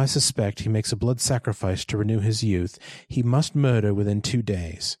 If, as I suspect, he makes a blood sacrifice to renew his youth, he must murder within 2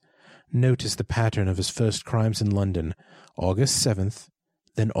 days. Notice the pattern of his first crimes in London. August 7th,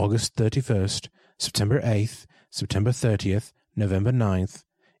 then August 31st, September 8th, September 30th, November 9th,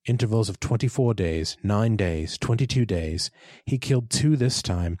 intervals of 24 days, 9 days, 22 days. He killed 2 this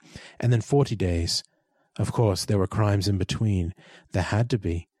time, and then 40 days. Of course, there were crimes in between. There had to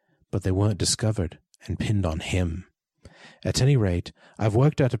be, but they weren't discovered and pinned on him. At any rate, I've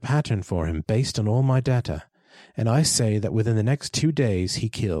worked out a pattern for him based on all my data, and I say that within the next 2 days he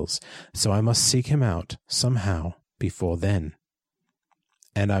kills, so I must seek him out, somehow, before then.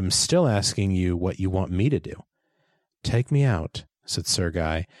 And I'm still asking you what you want me to do. Take me out, said Sir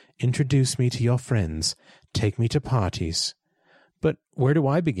Guy. Introduce me to your friends. Take me to parties. But where do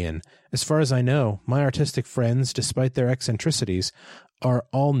I begin? As far as I know, my artistic friends, despite their eccentricities, are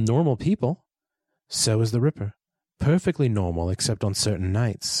all normal people. So is the Ripper. Perfectly normal, except on certain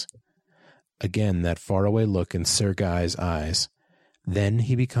nights. Again that faraway look in Sir Guy's eyes. Then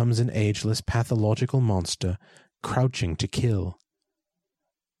he becomes an ageless, pathological monster, crouching to kill.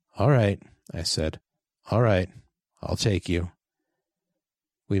 All right, I said. All right, I'll take you.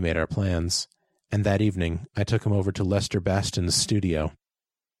 We made our plans, and that evening I took him over to Lester Baston's studio.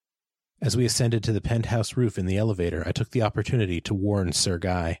 As we ascended to the penthouse roof in the elevator, I took the opportunity to warn Sir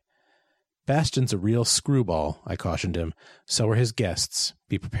Guy. Baston's a real screwball, I cautioned him. So are his guests.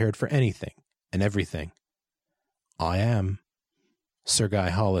 Be prepared for anything and everything. I am. Sir Guy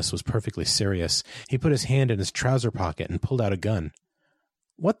Hollis was perfectly serious. He put his hand in his trouser pocket and pulled out a gun.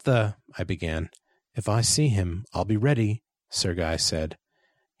 What the... I began. If I see him, I'll be ready, Sir Guy said.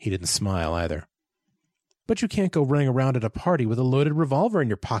 He didn't smile either. But you can't go running around at a party with a loaded revolver in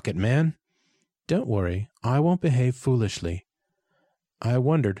your pocket, man. Don't worry, I won't behave foolishly. I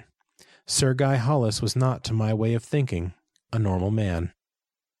wondered. Sir Guy Hollis was not, to my way of thinking, a normal man.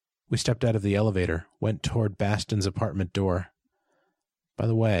 We stepped out of the elevator, went toward Baston's apartment door. By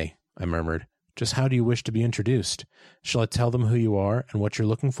the way, I murmured, just how do you wish to be introduced? Shall I tell them who you are and what you're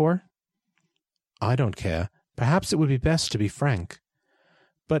looking for? I don't care. Perhaps it would be best to be frank.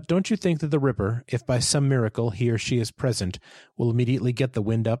 But don't you think that the Ripper, if by some miracle he or she is present, will immediately get the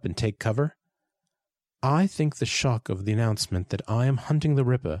wind up and take cover? I think the shock of the announcement that I am hunting the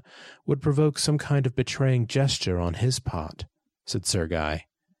Ripper would provoke some kind of betraying gesture on his part, said Sir Guy.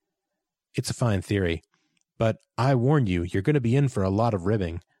 It's a fine theory, but I warn you, you're going to be in for a lot of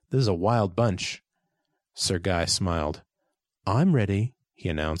ribbing. This is a wild bunch. Sir Guy smiled. I'm ready, he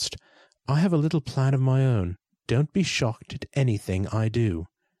announced. I have a little plan of my own. Don't be shocked at anything I do.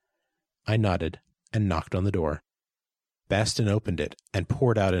 I nodded and knocked on the door. Baston opened it and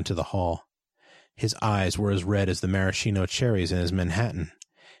poured out into the hall. His eyes were as red as the maraschino cherries in his Manhattan.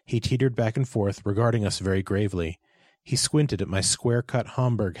 He teetered back and forth, regarding us very gravely. He squinted at my square-cut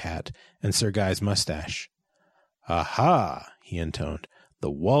Homburg hat and Sir Guy's mustache. Aha, he intoned.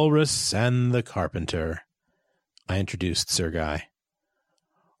 The Walrus and the Carpenter. I introduced Sir Guy.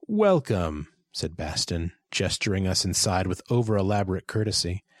 Welcome, said Baston, gesturing us inside with over-elaborate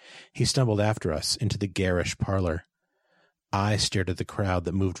courtesy. He stumbled after us into the garish parlor. I stared at the crowd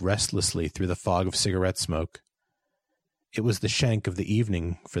that moved restlessly through the fog of cigarette smoke. It was the shank of the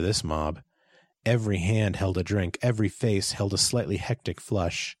evening for this mob. Every hand held a drink, every face held a slightly hectic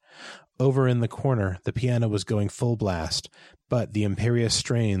flush. Over in the corner, the piano was going full blast, but the imperious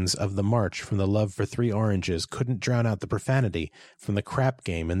strains of the march from the Love for 3 Oranges couldn't drown out the profanity from the crap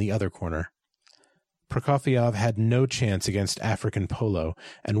game in the other corner. Prokofiev had no chance against African polo,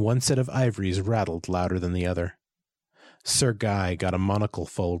 and one set of ivories rattled louder than the other. Sir Guy got a monocle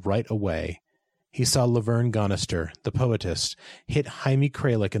full right away. He saw Laverne Gonister, the poetess, hit Jaime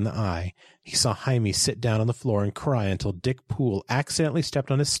Kralik in the eye. He saw Jaime sit down on the floor and cry until Dick Poole accidentally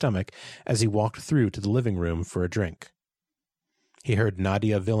stepped on his stomach as he walked through to the living room for a drink. He heard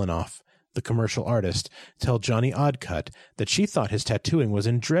Nadia Villanoff, the commercial artist, tell Johnny Oddcut that she thought his tattooing was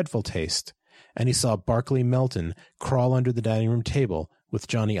in dreadful taste, and he saw Barclay Melton crawl under the dining room table with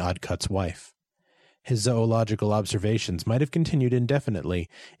Johnny Oddcut's wife. His zoological observations might have continued indefinitely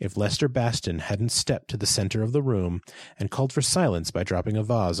if Lester Baston hadn't stepped to the center of the room and called for silence by dropping a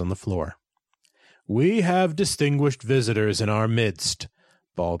vase on the floor. "We have distinguished visitors in our midst,"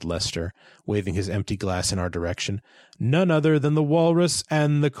 bawled Lester, waving his empty glass in our direction. "None other than the Walrus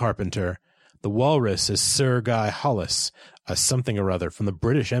and the Carpenter. The Walrus is Sir Guy Hollis, a something or other from the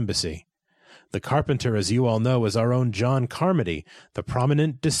British Embassy. The Carpenter, as you all know, is our own John Carmody, the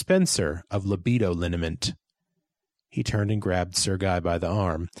prominent dispenser of libido liniment." He turned and grabbed Sir Guy by the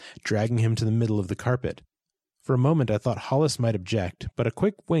arm, dragging him to the middle of the carpet. For a moment I thought Hollis might object, but a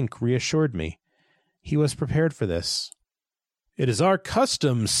quick wink reassured me. He was prepared for this. "It is our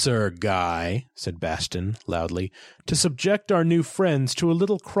custom, Sir Guy," said Baston loudly, "to subject our new friends to a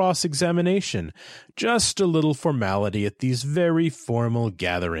little cross-examination. Just a little formality at these very formal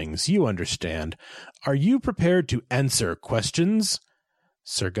gatherings, you understand. Are you prepared to answer questions?"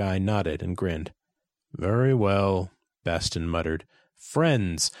 Sir Guy nodded and grinned. "Very well," Baston muttered.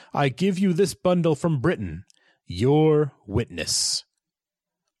 "Friends, I give you this bundle from Britain. Your witness."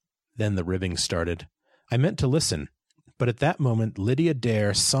 Then the ribbing started. I meant to listen, but at that moment Lydia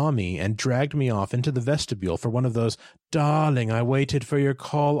Dare saw me and dragged me off into the vestibule for one of those "darling, I waited for your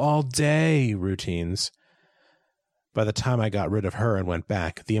call all day" routines. By the time I got rid of her and went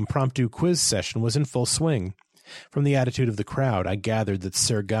back, the impromptu quiz session was in full swing. From the attitude of the crowd, I gathered that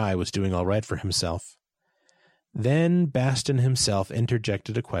Sir Guy was doing all right for himself. Then Baston himself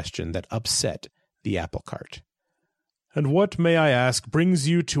interjected a question that upset the apple cart. "And what, may I ask, brings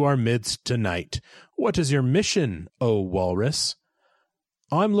you to our midst tonight? What is your mission, O Walrus?"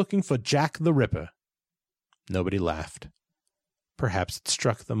 "I'm looking for Jack the Ripper." Nobody laughed. Perhaps it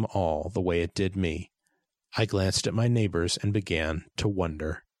struck them all the way it did me. I glanced at my neighbors and began to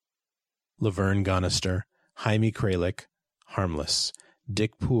wonder. Laverne Gonister, Jaime Kralik, harmless.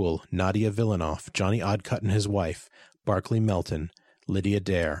 Dick Poole, Nadia Villanoff, Johnny Oddcut and his wife, Barclay Melton, Lydia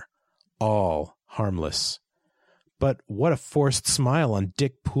Dare, all harmless. But what a forced smile on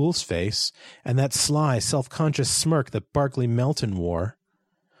Dick Poole's face, and that sly, self-conscious smirk that Barclay Melton wore.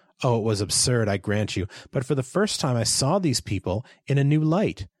 Oh, it was absurd, I grant you, but for the first time I saw these people in a new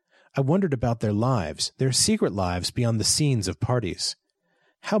light. I wondered about their lives, their secret lives beyond the scenes of parties.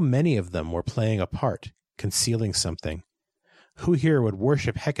 How many of them were playing a part, concealing something? Who here would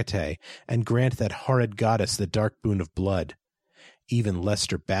worship Hecate and grant that horrid goddess the dark boon of blood? Even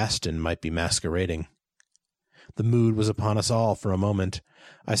Lester Baston might be masquerading. The mood was upon us all for a moment.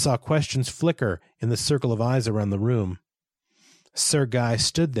 I saw questions flicker in the circle of eyes around the room. Sir Guy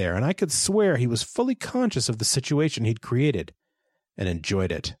stood there, and I could swear he was fully conscious of the situation he'd created, and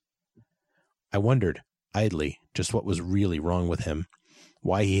enjoyed it. I wondered, idly, just what was really wrong with him,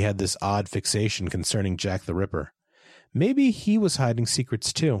 why he had this odd fixation concerning Jack the Ripper. Maybe he was hiding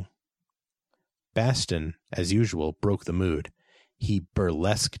secrets too. Baston, as usual, broke the mood. He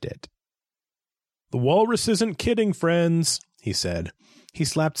burlesqued it. "The Walrus isn't kidding, friends," he said. He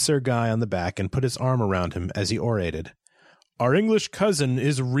slapped Sir Guy on the back and put his arm around him as he orated. "Our English cousin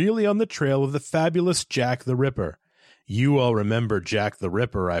is really on the trail of the fabulous Jack the Ripper. You all remember Jack the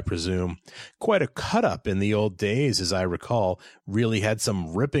Ripper, I presume. Quite a cut-up in the old days, as I recall. Really had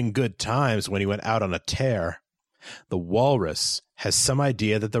some ripping good times when he went out on a tear. The Walrus has some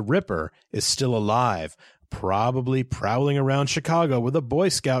idea that the Ripper is still alive, probably prowling around Chicago with a Boy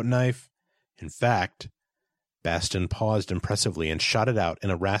Scout knife. In fact, Baston paused impressively and shot it out in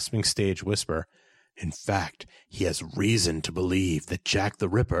a rasping stage whisper. In fact, he has reason to believe that Jack the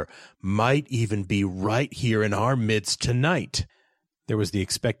Ripper might even be right here in our midst tonight. There was the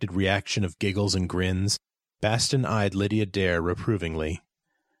expected reaction of giggles and grins. Baston eyed Lydia Dare reprovingly.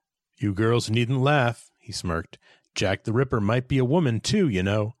 You girls needn't laugh, he smirked. Jack the Ripper might be a woman, too, you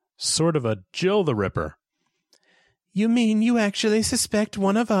know. Sort of a Jill the Ripper. You mean you actually suspect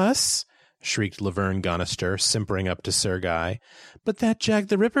one of us? Shrieked Laverne Gonister, simpering up to Sir Guy. But that Jack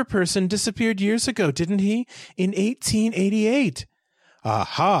the Ripper person disappeared years ago, didn't he? In 1888.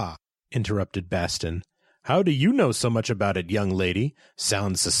 Aha! Interrupted Baston. How do you know so much about it, young lady?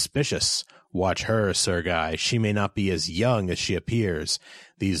 Sounds suspicious. Watch her, Sir Guy. She may not be as young as she appears.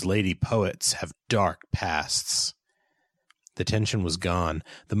 These lady poets have dark pasts. The tension was gone,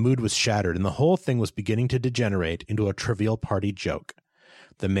 the mood was shattered, and the whole thing was beginning to degenerate into a trivial party joke.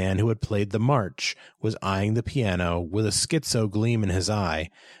 The man who had played the march was eyeing the piano with a schizo gleam in his eye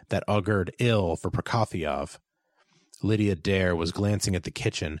that augured ill for Prokofiev. Lydia Dare was glancing at the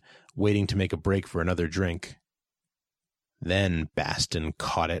kitchen, waiting to make a break for another drink. Then Baston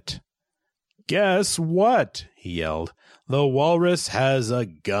caught it. "Guess what?" he yelled. "The Walrus has a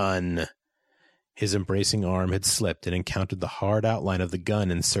gun." His embracing arm had slipped and encountered the hard outline of the gun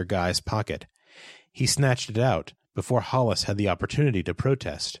in Sir Guy's pocket. He snatched it out before Hollis had the opportunity to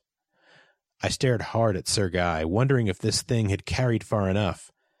protest. I stared hard at Sir Guy, wondering if this thing had carried far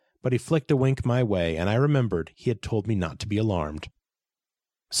enough, but he flicked a wink my way, and I remembered he had told me not to be alarmed.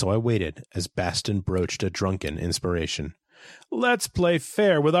 So I waited as Baston broached a drunken inspiration. "Let's play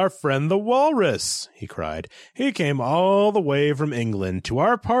fair with our friend the Walrus," he cried. "He came all the way from England to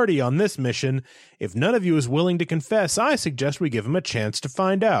our party on this mission. If none of you is willing to confess, I suggest we give him a chance to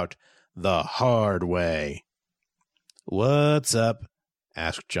find out. The hard way." "What's up?"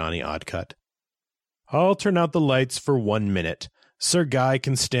 asked Johnny Oddcut. "I'll turn out the lights for 1 minute. Sir Guy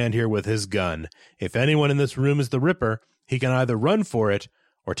can stand here with his gun. If anyone in this room is the Ripper, he can either run for it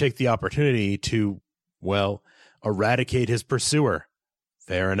or take the opportunity to, well, eradicate his pursuer.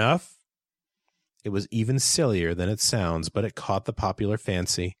 Fair enough?" It was even sillier than it sounds, but it caught the popular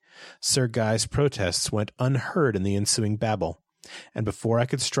fancy. Sir Guy's protests went unheard in the ensuing babble, and before I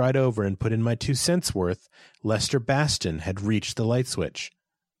could stride over and put in my 2 cents worth, Lester Baston had reached the light switch.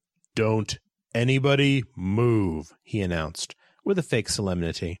 "Don't anybody move," he announced, with a fake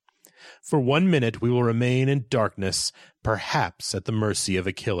solemnity. "For 1 minute we will remain in darkness, perhaps at the mercy of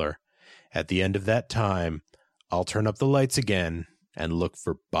a killer. At the end of that time, I'll turn up the lights again and look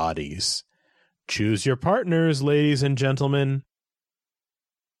for bodies. Choose your partners, ladies and gentlemen."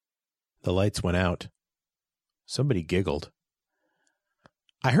 The lights went out. Somebody giggled.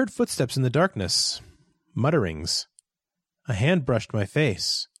 I heard footsteps in the darkness, mutterings. A hand brushed my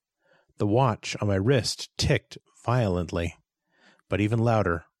face. The watch on my wrist ticked violently, but even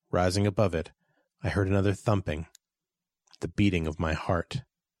louder, rising above it, I heard another thumping, the beating of my heart.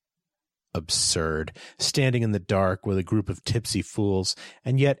 Absurd, standing in the dark with a group of tipsy fools,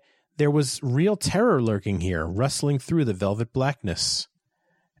 and yet there was real terror lurking here, rustling through the velvet blackness.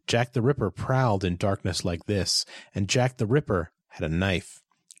 Jack the Ripper prowled in darkness like this, and Jack the Ripper had a knife.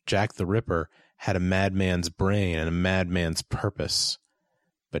 Jack the Ripper had a madman's brain and a madman's purpose.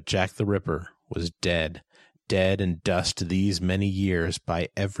 But Jack the Ripper was dead, dead and dust these many years by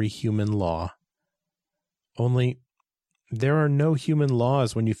every human law. Only there are no human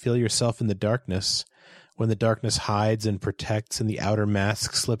laws when you feel yourself in the darkness, when the darkness hides and protects and the outer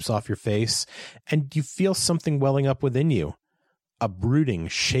mask slips off your face, and you feel something welling up within you, a brooding,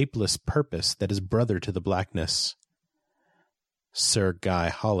 shapeless purpose that is brother to the blackness. Sir Guy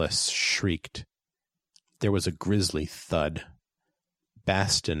Hollis shrieked. There was a grisly thud.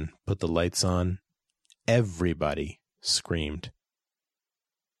 Baston put the lights on. Everybody screamed.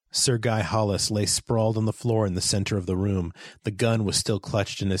 Sir Guy Hollis lay sprawled on the floor in the center of the room. The gun was still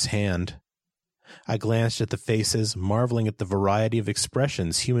clutched in his hand. I glanced at the faces, marveling at the variety of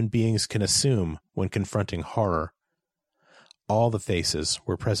expressions human beings can assume when confronting horror. All the faces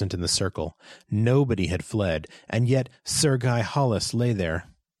were present in the circle. Nobody had fled, and yet Sir Guy Hollis lay there.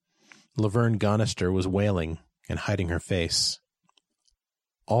 Laverne Gonister was wailing and hiding her face.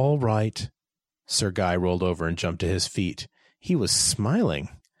 "All right." Sir Guy rolled over and jumped to his feet. He was smiling.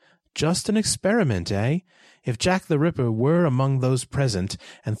 Just an experiment, eh? If Jack the Ripper were among those present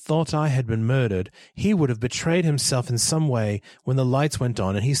and thought I had been murdered, he would have betrayed himself in some way when the lights went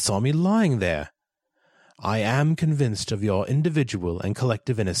on and he saw me lying there. I am convinced of your individual and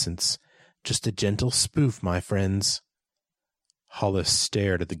collective innocence. Just a gentle spoof, my friends." Hollis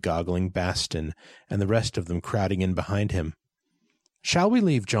stared at the goggling Baston and the rest of them crowding in behind him. "Shall we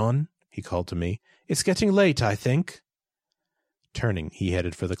leave, John?" he called to me. "It's getting late, I think." Turning, he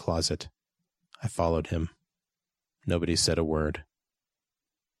headed for the closet. I followed him. Nobody said a word.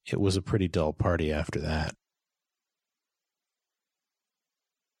 It was a pretty dull party after that.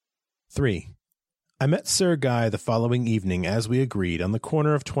 3. I met Sir Guy the following evening, as we agreed, on the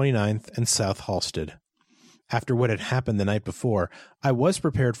corner of 29th and South Halsted. After what had happened the night before, I was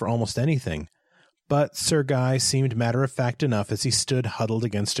prepared for almost anything, but Sir Guy seemed matter-of-fact enough as he stood huddled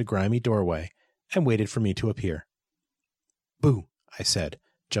against a grimy doorway and waited for me to appear. "Boo," I said,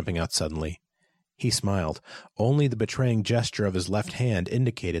 jumping out suddenly. He smiled. Only the betraying gesture of his left hand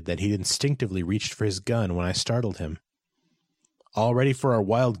indicated that he'd instinctively reached for his gun when I startled him. "All ready for our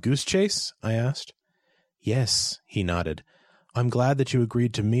wild goose chase?" I asked. "Yes," he nodded. "I'm glad that you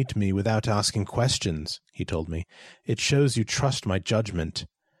agreed to meet me without asking questions," he told me. "It shows you trust my judgment."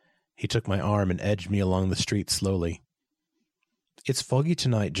 He took my arm and edged me along the street slowly. "It's foggy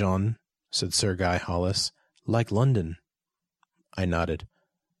tonight, John," said Sir Guy Hollis. "Like London." I nodded.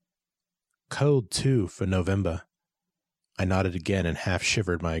 "Cold, too, for November." I nodded again and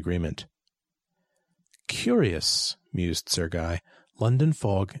half-shivered my agreement. "Curious," mused Sir Guy. "London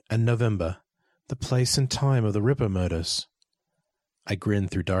fog and November. The place and time of the Ripper murders." I grinned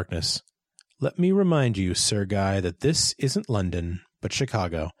through darkness. "Let me remind you, Sir Guy, that this isn't London, but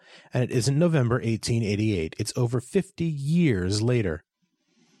Chicago, and it isn't November 1888. It's over 50 years later."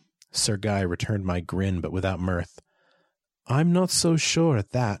 Sir Guy returned my grin, but without mirth. "I'm not so sure at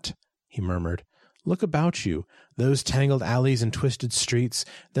that," he murmured. "Look about you. Those tangled alleys and twisted streets,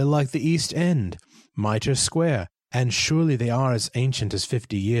 they're like the East End, Mitre Square, and surely they are as ancient as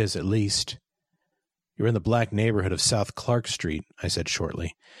 50 years at least." "You're in the black neighborhood of South Clark Street," I said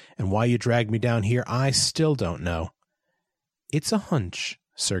shortly, "and why you dragged me down here I still don't know." "It's a hunch,"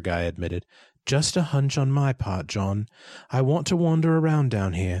 Sir Guy admitted. "Just a hunch on my part, John. I want to wander around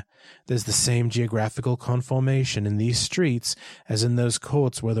down here. There's the same geographical conformation in these streets as in those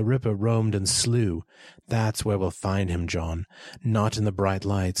courts where the Ripper roamed and slew. That's where we'll find him, John. Not in the bright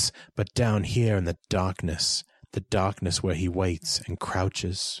lights, but down here in the darkness where he waits and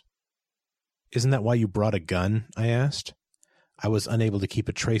crouches." "Isn't that why you brought a gun?" I asked. I was unable to keep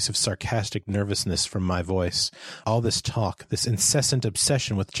a trace of sarcastic nervousness from my voice. All this talk, this incessant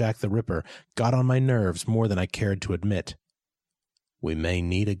obsession with Jack the Ripper, got on my nerves more than I cared to admit. "We may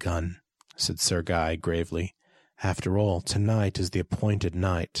need a gun," said Sir Guy gravely. "After all, tonight is the appointed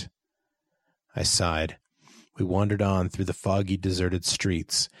night." I sighed. We wandered on through the foggy, deserted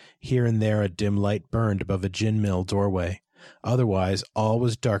streets. Here and there a dim light burned above a gin mill doorway. Otherwise, all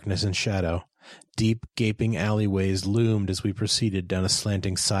was darkness and shadow. Deep, gaping alleyways loomed as we proceeded down a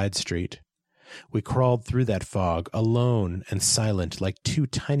slanting side street. We crawled through that fog, alone and silent, like two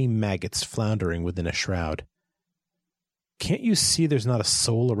tiny maggots floundering within a shroud. "Can't you see there's not a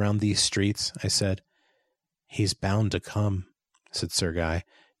soul around these streets?" I said. "He's bound to come," said Sir Guy.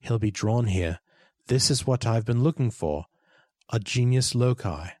 "He'll be drawn here. This is what I've been looking for. A genius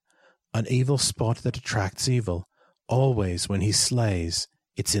loci. An evil spot that attracts evil. Always when he slays,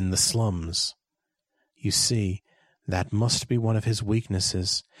 it's in the slums. You see, that must be one of his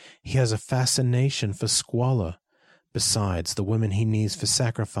weaknesses. He has a fascination for squalor. Besides, the women he needs for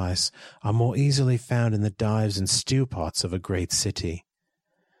sacrifice are more easily found in the dives and stew pots of a great city."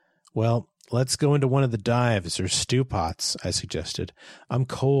 "Well, let's go into one of the dives or stew pots," I suggested. "I'm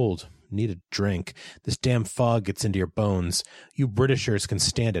cold. Need a drink. This damn fog gets into your bones. You Britishers can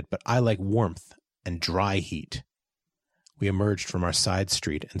stand it, but I like warmth and dry heat." We emerged from our side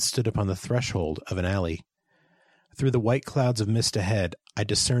street and stood upon the threshold of an alley. Through the white clouds of mist ahead, I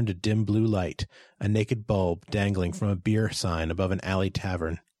discerned a dim blue light, a naked bulb dangling from a beer sign above an alley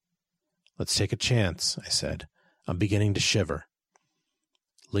tavern. "Let's take a chance," I said. "I'm beginning to shiver."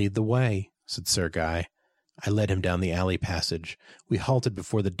 "Lead the way," said Sir Guy. I led him down the alley passage. We halted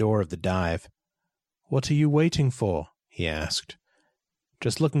before the door of the dive. "What are you waiting for?" he asked.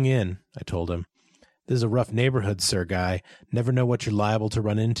 "Just looking in," I told him. "This is a rough neighborhood, Sir Guy. Never know what you're liable to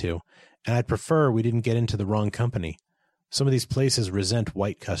run into, and I'd prefer we didn't get into the wrong company. Some of these places resent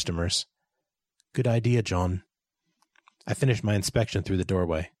white customers." "Good idea, John." I finished my inspection through the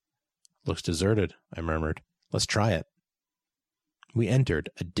doorway. "Looks deserted," I murmured. "Let's try it." We entered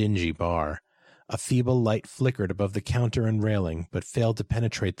a dingy bar. A feeble light flickered above the counter and railing, but failed to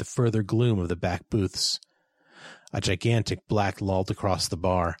penetrate the further gloom of the back booths. A gigantic black lolled across the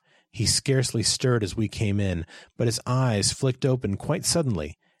bar. He scarcely stirred as we came in, but his eyes flicked open quite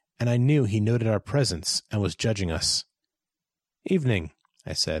suddenly, and I knew he noted our presence and was judging us. "Evening,"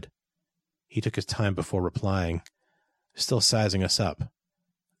 I said. He took his time before replying, still sizing us up.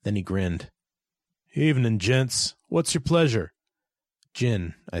 Then he grinned. "Evening, gents. What's your pleasure?"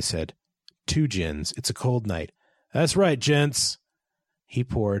 "Gin," I said. "2 gins. It's a cold night." "That's right, gents." He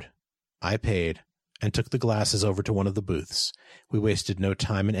poured, I paid, and took the glasses over to one of the booths. We wasted no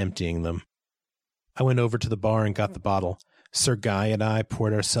time in emptying them. I went over to the bar and got the bottle. Sir Guy and I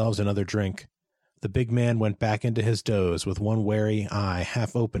poured ourselves another drink. The big man went back into his doze with one wary eye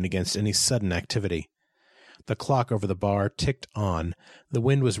half open against any sudden activity. The clock over the bar ticked on. The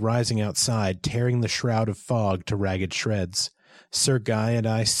wind was rising outside, tearing the shroud of fog to ragged shreds. Sir Guy and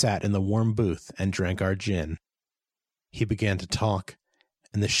I sat in the warm booth and drank our gin. He began to talk,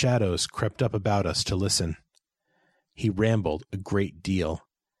 and the shadows crept up about us to listen. He rambled a great deal.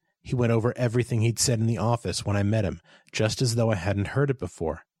 He went over everything he'd said in the office when I met him, just as though I hadn't heard it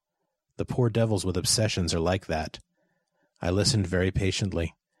before. The poor devils with obsessions are like that. I listened very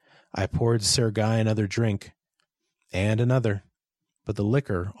patiently. I poured Sir Guy another drink, and another, but the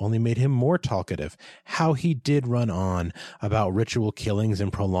liquor only made him more talkative. How he did run on about ritual killings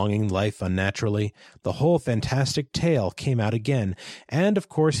and prolonging life unnaturally. The whole fantastic tale came out again, and of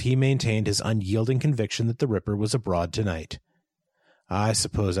course he maintained his unyielding conviction that the Ripper was abroad tonight. I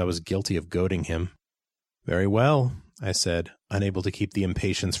suppose I was guilty of goading him. "Very well," I said, unable to keep the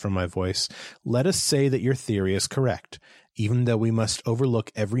impatience from my voice. "Let us say that your theory is correct, even though we must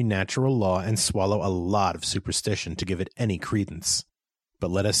overlook every natural law and swallow a lot of superstition to give it any credence. But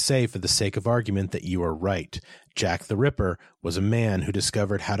let us say, for the sake of argument, that you are right. Jack the Ripper was a man who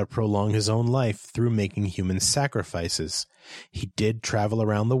discovered how to prolong his own life through making human sacrifices. He did travel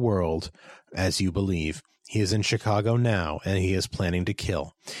around the world, as you believe. He is in Chicago now, and he is planning to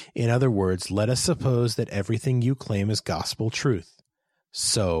kill. In other words, let us suppose that everything you claim is gospel truth.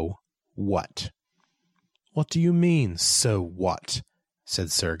 So what?" "What do you mean, so what?"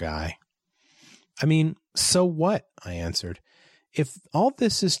 said Sir Guy. "I mean, so what?" I answered. "If all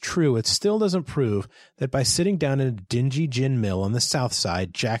this is true, it still doesn't prove that by sitting down in a dingy gin mill on the south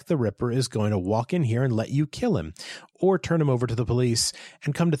side, Jack the Ripper is going to walk in here and let you kill him, or turn him over to the police.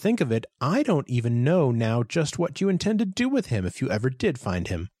 And come to think of it, I don't even know now just what you intend to do with him if you ever did find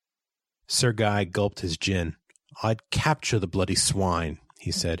him." Sir Guy gulped his gin. "I'd capture the bloody swine,"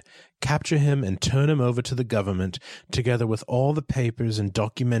 he said. "Capture him and turn him over to the government, together with all the papers and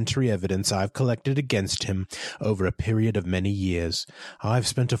documentary evidence I've collected against him over a period of many years. I've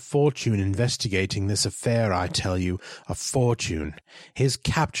spent a fortune investigating this affair, I tell you, a fortune. His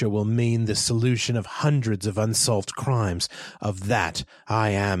capture will mean the solution of hundreds of unsolved crimes. Of that I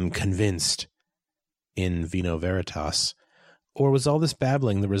am convinced." In vino veritas. Or was all this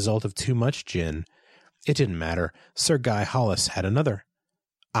babbling the result of too much gin? It didn't matter. Sir Guy Hollis had another.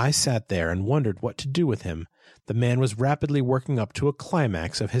 I sat there and wondered what to do with him. The man was rapidly working up to a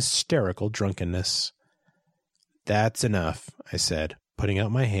climax of hysterical drunkenness. "That's enough," I said, putting out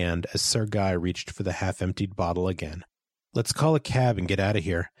my hand as Sir Guy reached for the half-emptied bottle again. "Let's call a cab and get out of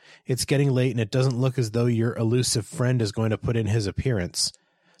here. It's getting late and it doesn't look as though your elusive friend is going to put in his appearance.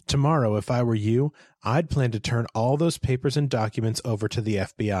 Tomorrow, if I were you, I'd plan to turn all those papers and documents over to the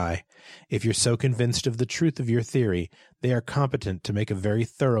FBI. If you're so convinced of the truth of your theory, they are competent to make a very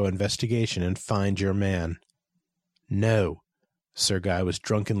thorough investigation and find your man." "No." Sir Guy was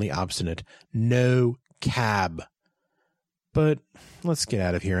drunkenly obstinate. "No cab." "But let's get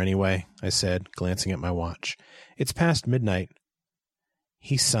out of here anyway," I said, glancing at my watch. "It's past midnight."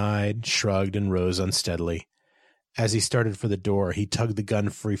 He sighed, shrugged, and rose unsteadily. As he started for the door, he tugged the gun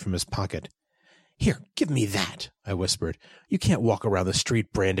free from his pocket. "Here, give me that," I whispered. "You can't walk around the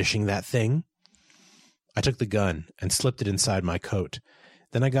street brandishing that thing." I took the gun and slipped it inside my coat.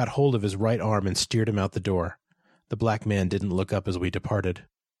 Then I got hold of his right arm and steered him out the door. The black man didn't look up as we departed.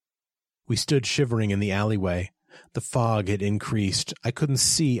 We stood shivering in the alleyway. The fog had increased. I couldn't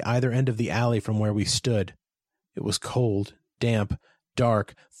see either end of the alley from where we stood. It was cold, damp,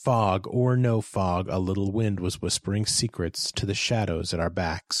 dark. Fog or no fog, a little wind was whispering secrets to the shadows at our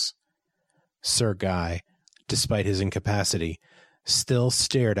backs. Sir Guy, despite his incapacity, still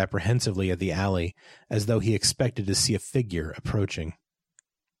stared apprehensively at the alley, as though he expected to see a figure approaching.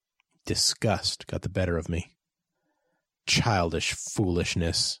 Disgust got the better of me. "Childish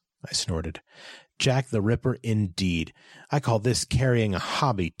foolishness," I snorted. "Jack the Ripper, indeed. I call this carrying a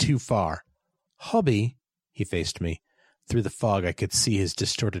hobby too far." "Hobby?" He faced me. Through the fog I could see his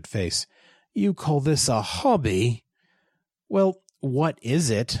distorted face. You call this a hobby? Well, what is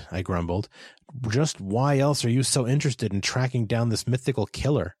it? I grumbled. Just why else are you so interested in tracking down this mythical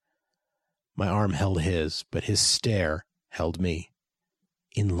killer? My arm held his, but his stare held me.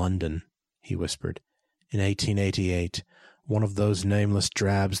 In London, he whispered. In 1888, one of those nameless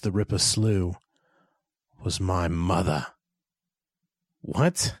drabs the Ripper slew was my mother.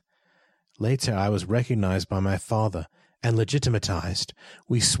 What? Later, I was recognized by my father and legitimatized.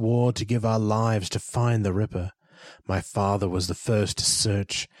 We swore to give our lives to find the Ripper. My father was the first to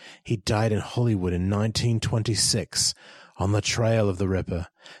search. He died in Hollywood in 1926, on the trail of the Ripper.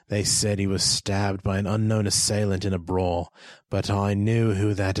 They said he was stabbed by an unknown assailant in a brawl, but I knew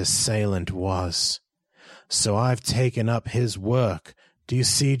who that assailant was. So I've taken up his work. Do you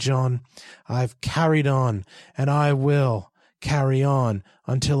see, John? I've carried on, and I will carry on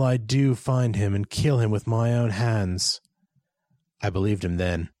until I do find him and kill him with my own hands. I believed him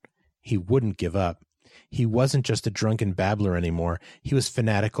then. He wouldn't give up. He wasn't just a drunken babbler anymore. He was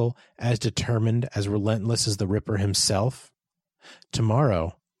fanatical, as determined, as relentless as the Ripper himself.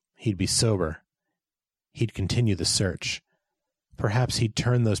 Tomorrow, he'd be sober. He'd continue the search. Perhaps he'd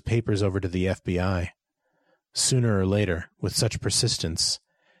turn those papers over to the FBI. Sooner or later, with such persistence,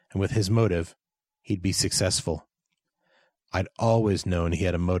 and with his motive, he'd be successful. I'd always known he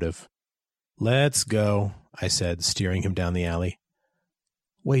had a motive. Let's go, I said, steering him down the alley.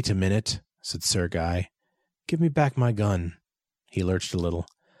 Wait a minute, said Sir Guy. Give me back my gun. He lurched a little.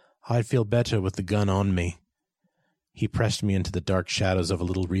 I'd feel better with the gun on me. He pressed me into the dark shadows of a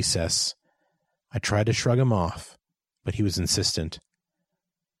little recess. I tried to shrug him off, but he was insistent.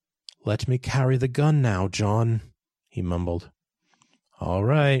 Let me carry the gun now, John, he mumbled. All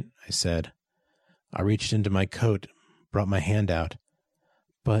right, I said. I reached into my coat, brought my hand out.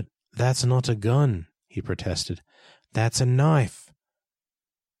 But that's not a gun, he protested. That's a knife.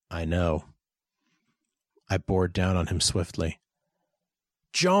 I know. I bore down on him swiftly.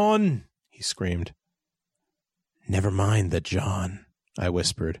 John, he screamed. Never mind the John, I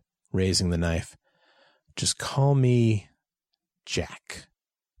whispered, raising the knife. Just call me Jack.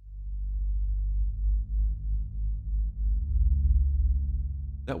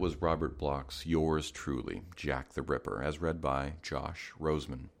 That was Robert Bloch's Yours Truly, Jack the Ripper, as read by Josh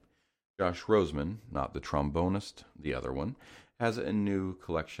Roseman. Josh Roseman, not the trombonist, the other one, has a new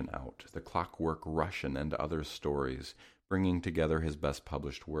collection out, The Clockwork Russian and Other Stories, bringing together his best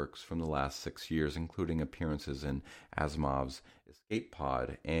published works from the last 6 years, including appearances in Asimov's Escape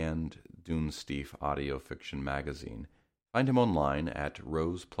Pod and Dunesteef Audio Fiction magazine. Find him online at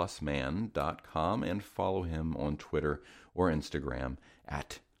roseplusman.com and follow him on Twitter or Instagram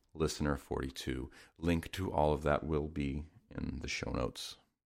at Listener42. Link to all of that will be in the show notes.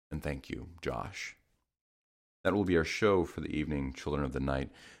 And thank you, Josh. That will be our show for the evening, Children of the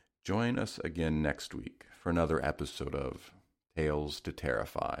Night. Join us again next week for another episode of Tales to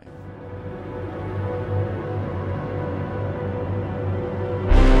Terrify.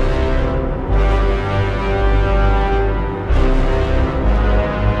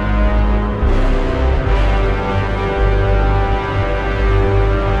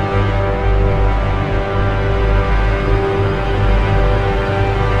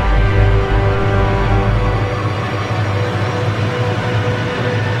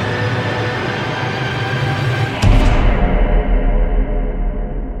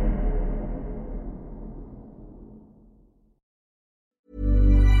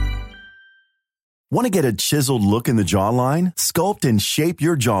 Want to get a chiseled look in the jawline? Sculpt and shape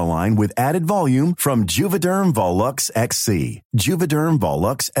your jawline with added volume from Juvederm Volux XC. Juvederm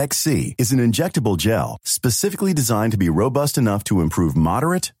Volux XC is an injectable gel specifically designed to be robust enough to improve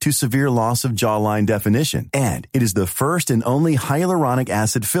moderate to severe loss of jawline definition. And it is the first and only hyaluronic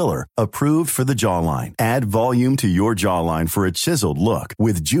acid filler approved for the jawline. Add volume to your jawline for a chiseled look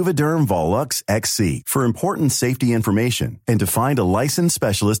with Juvederm Volux XC. For important safety information and to find a licensed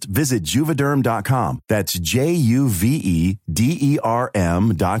specialist, visit Juvederm.com. That's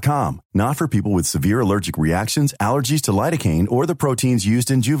Juvederm.com. Not for people with severe allergic reactions, allergies to lidocaine, or the proteins used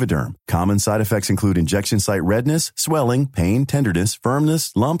in Juvederm. Common side effects include injection site redness, swelling, pain, tenderness,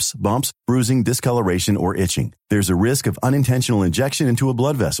 firmness, lumps, bumps, bruising, discoloration, or itching. There's a risk of unintentional injection into a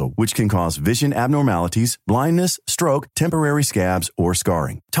blood vessel, which can cause vision abnormalities, blindness, stroke, temporary scabs, or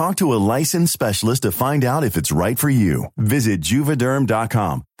scarring. Talk to a licensed specialist to find out if it's right for you. Visit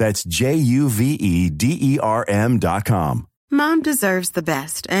Juvederm.com. That's Juvederm.com. Mom deserves the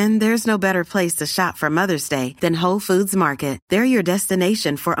best, and there's no better place to shop for Mother's Day than Whole Foods Market. They're your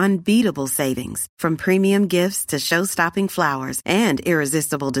destination for unbeatable savings, from premium gifts to show-stopping flowers and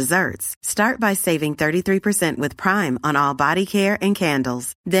irresistible desserts. Start by saving 33% with Prime on all body care and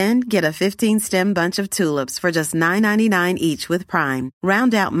candles. Then get a 15-stem bunch of tulips for just $9.99 each with Prime.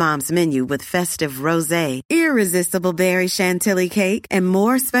 Round out Mom's menu with festive rosé, irresistible berry chantilly cake, and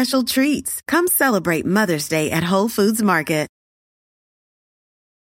more special treats. Come celebrate Mother's Day at Whole Foods Market.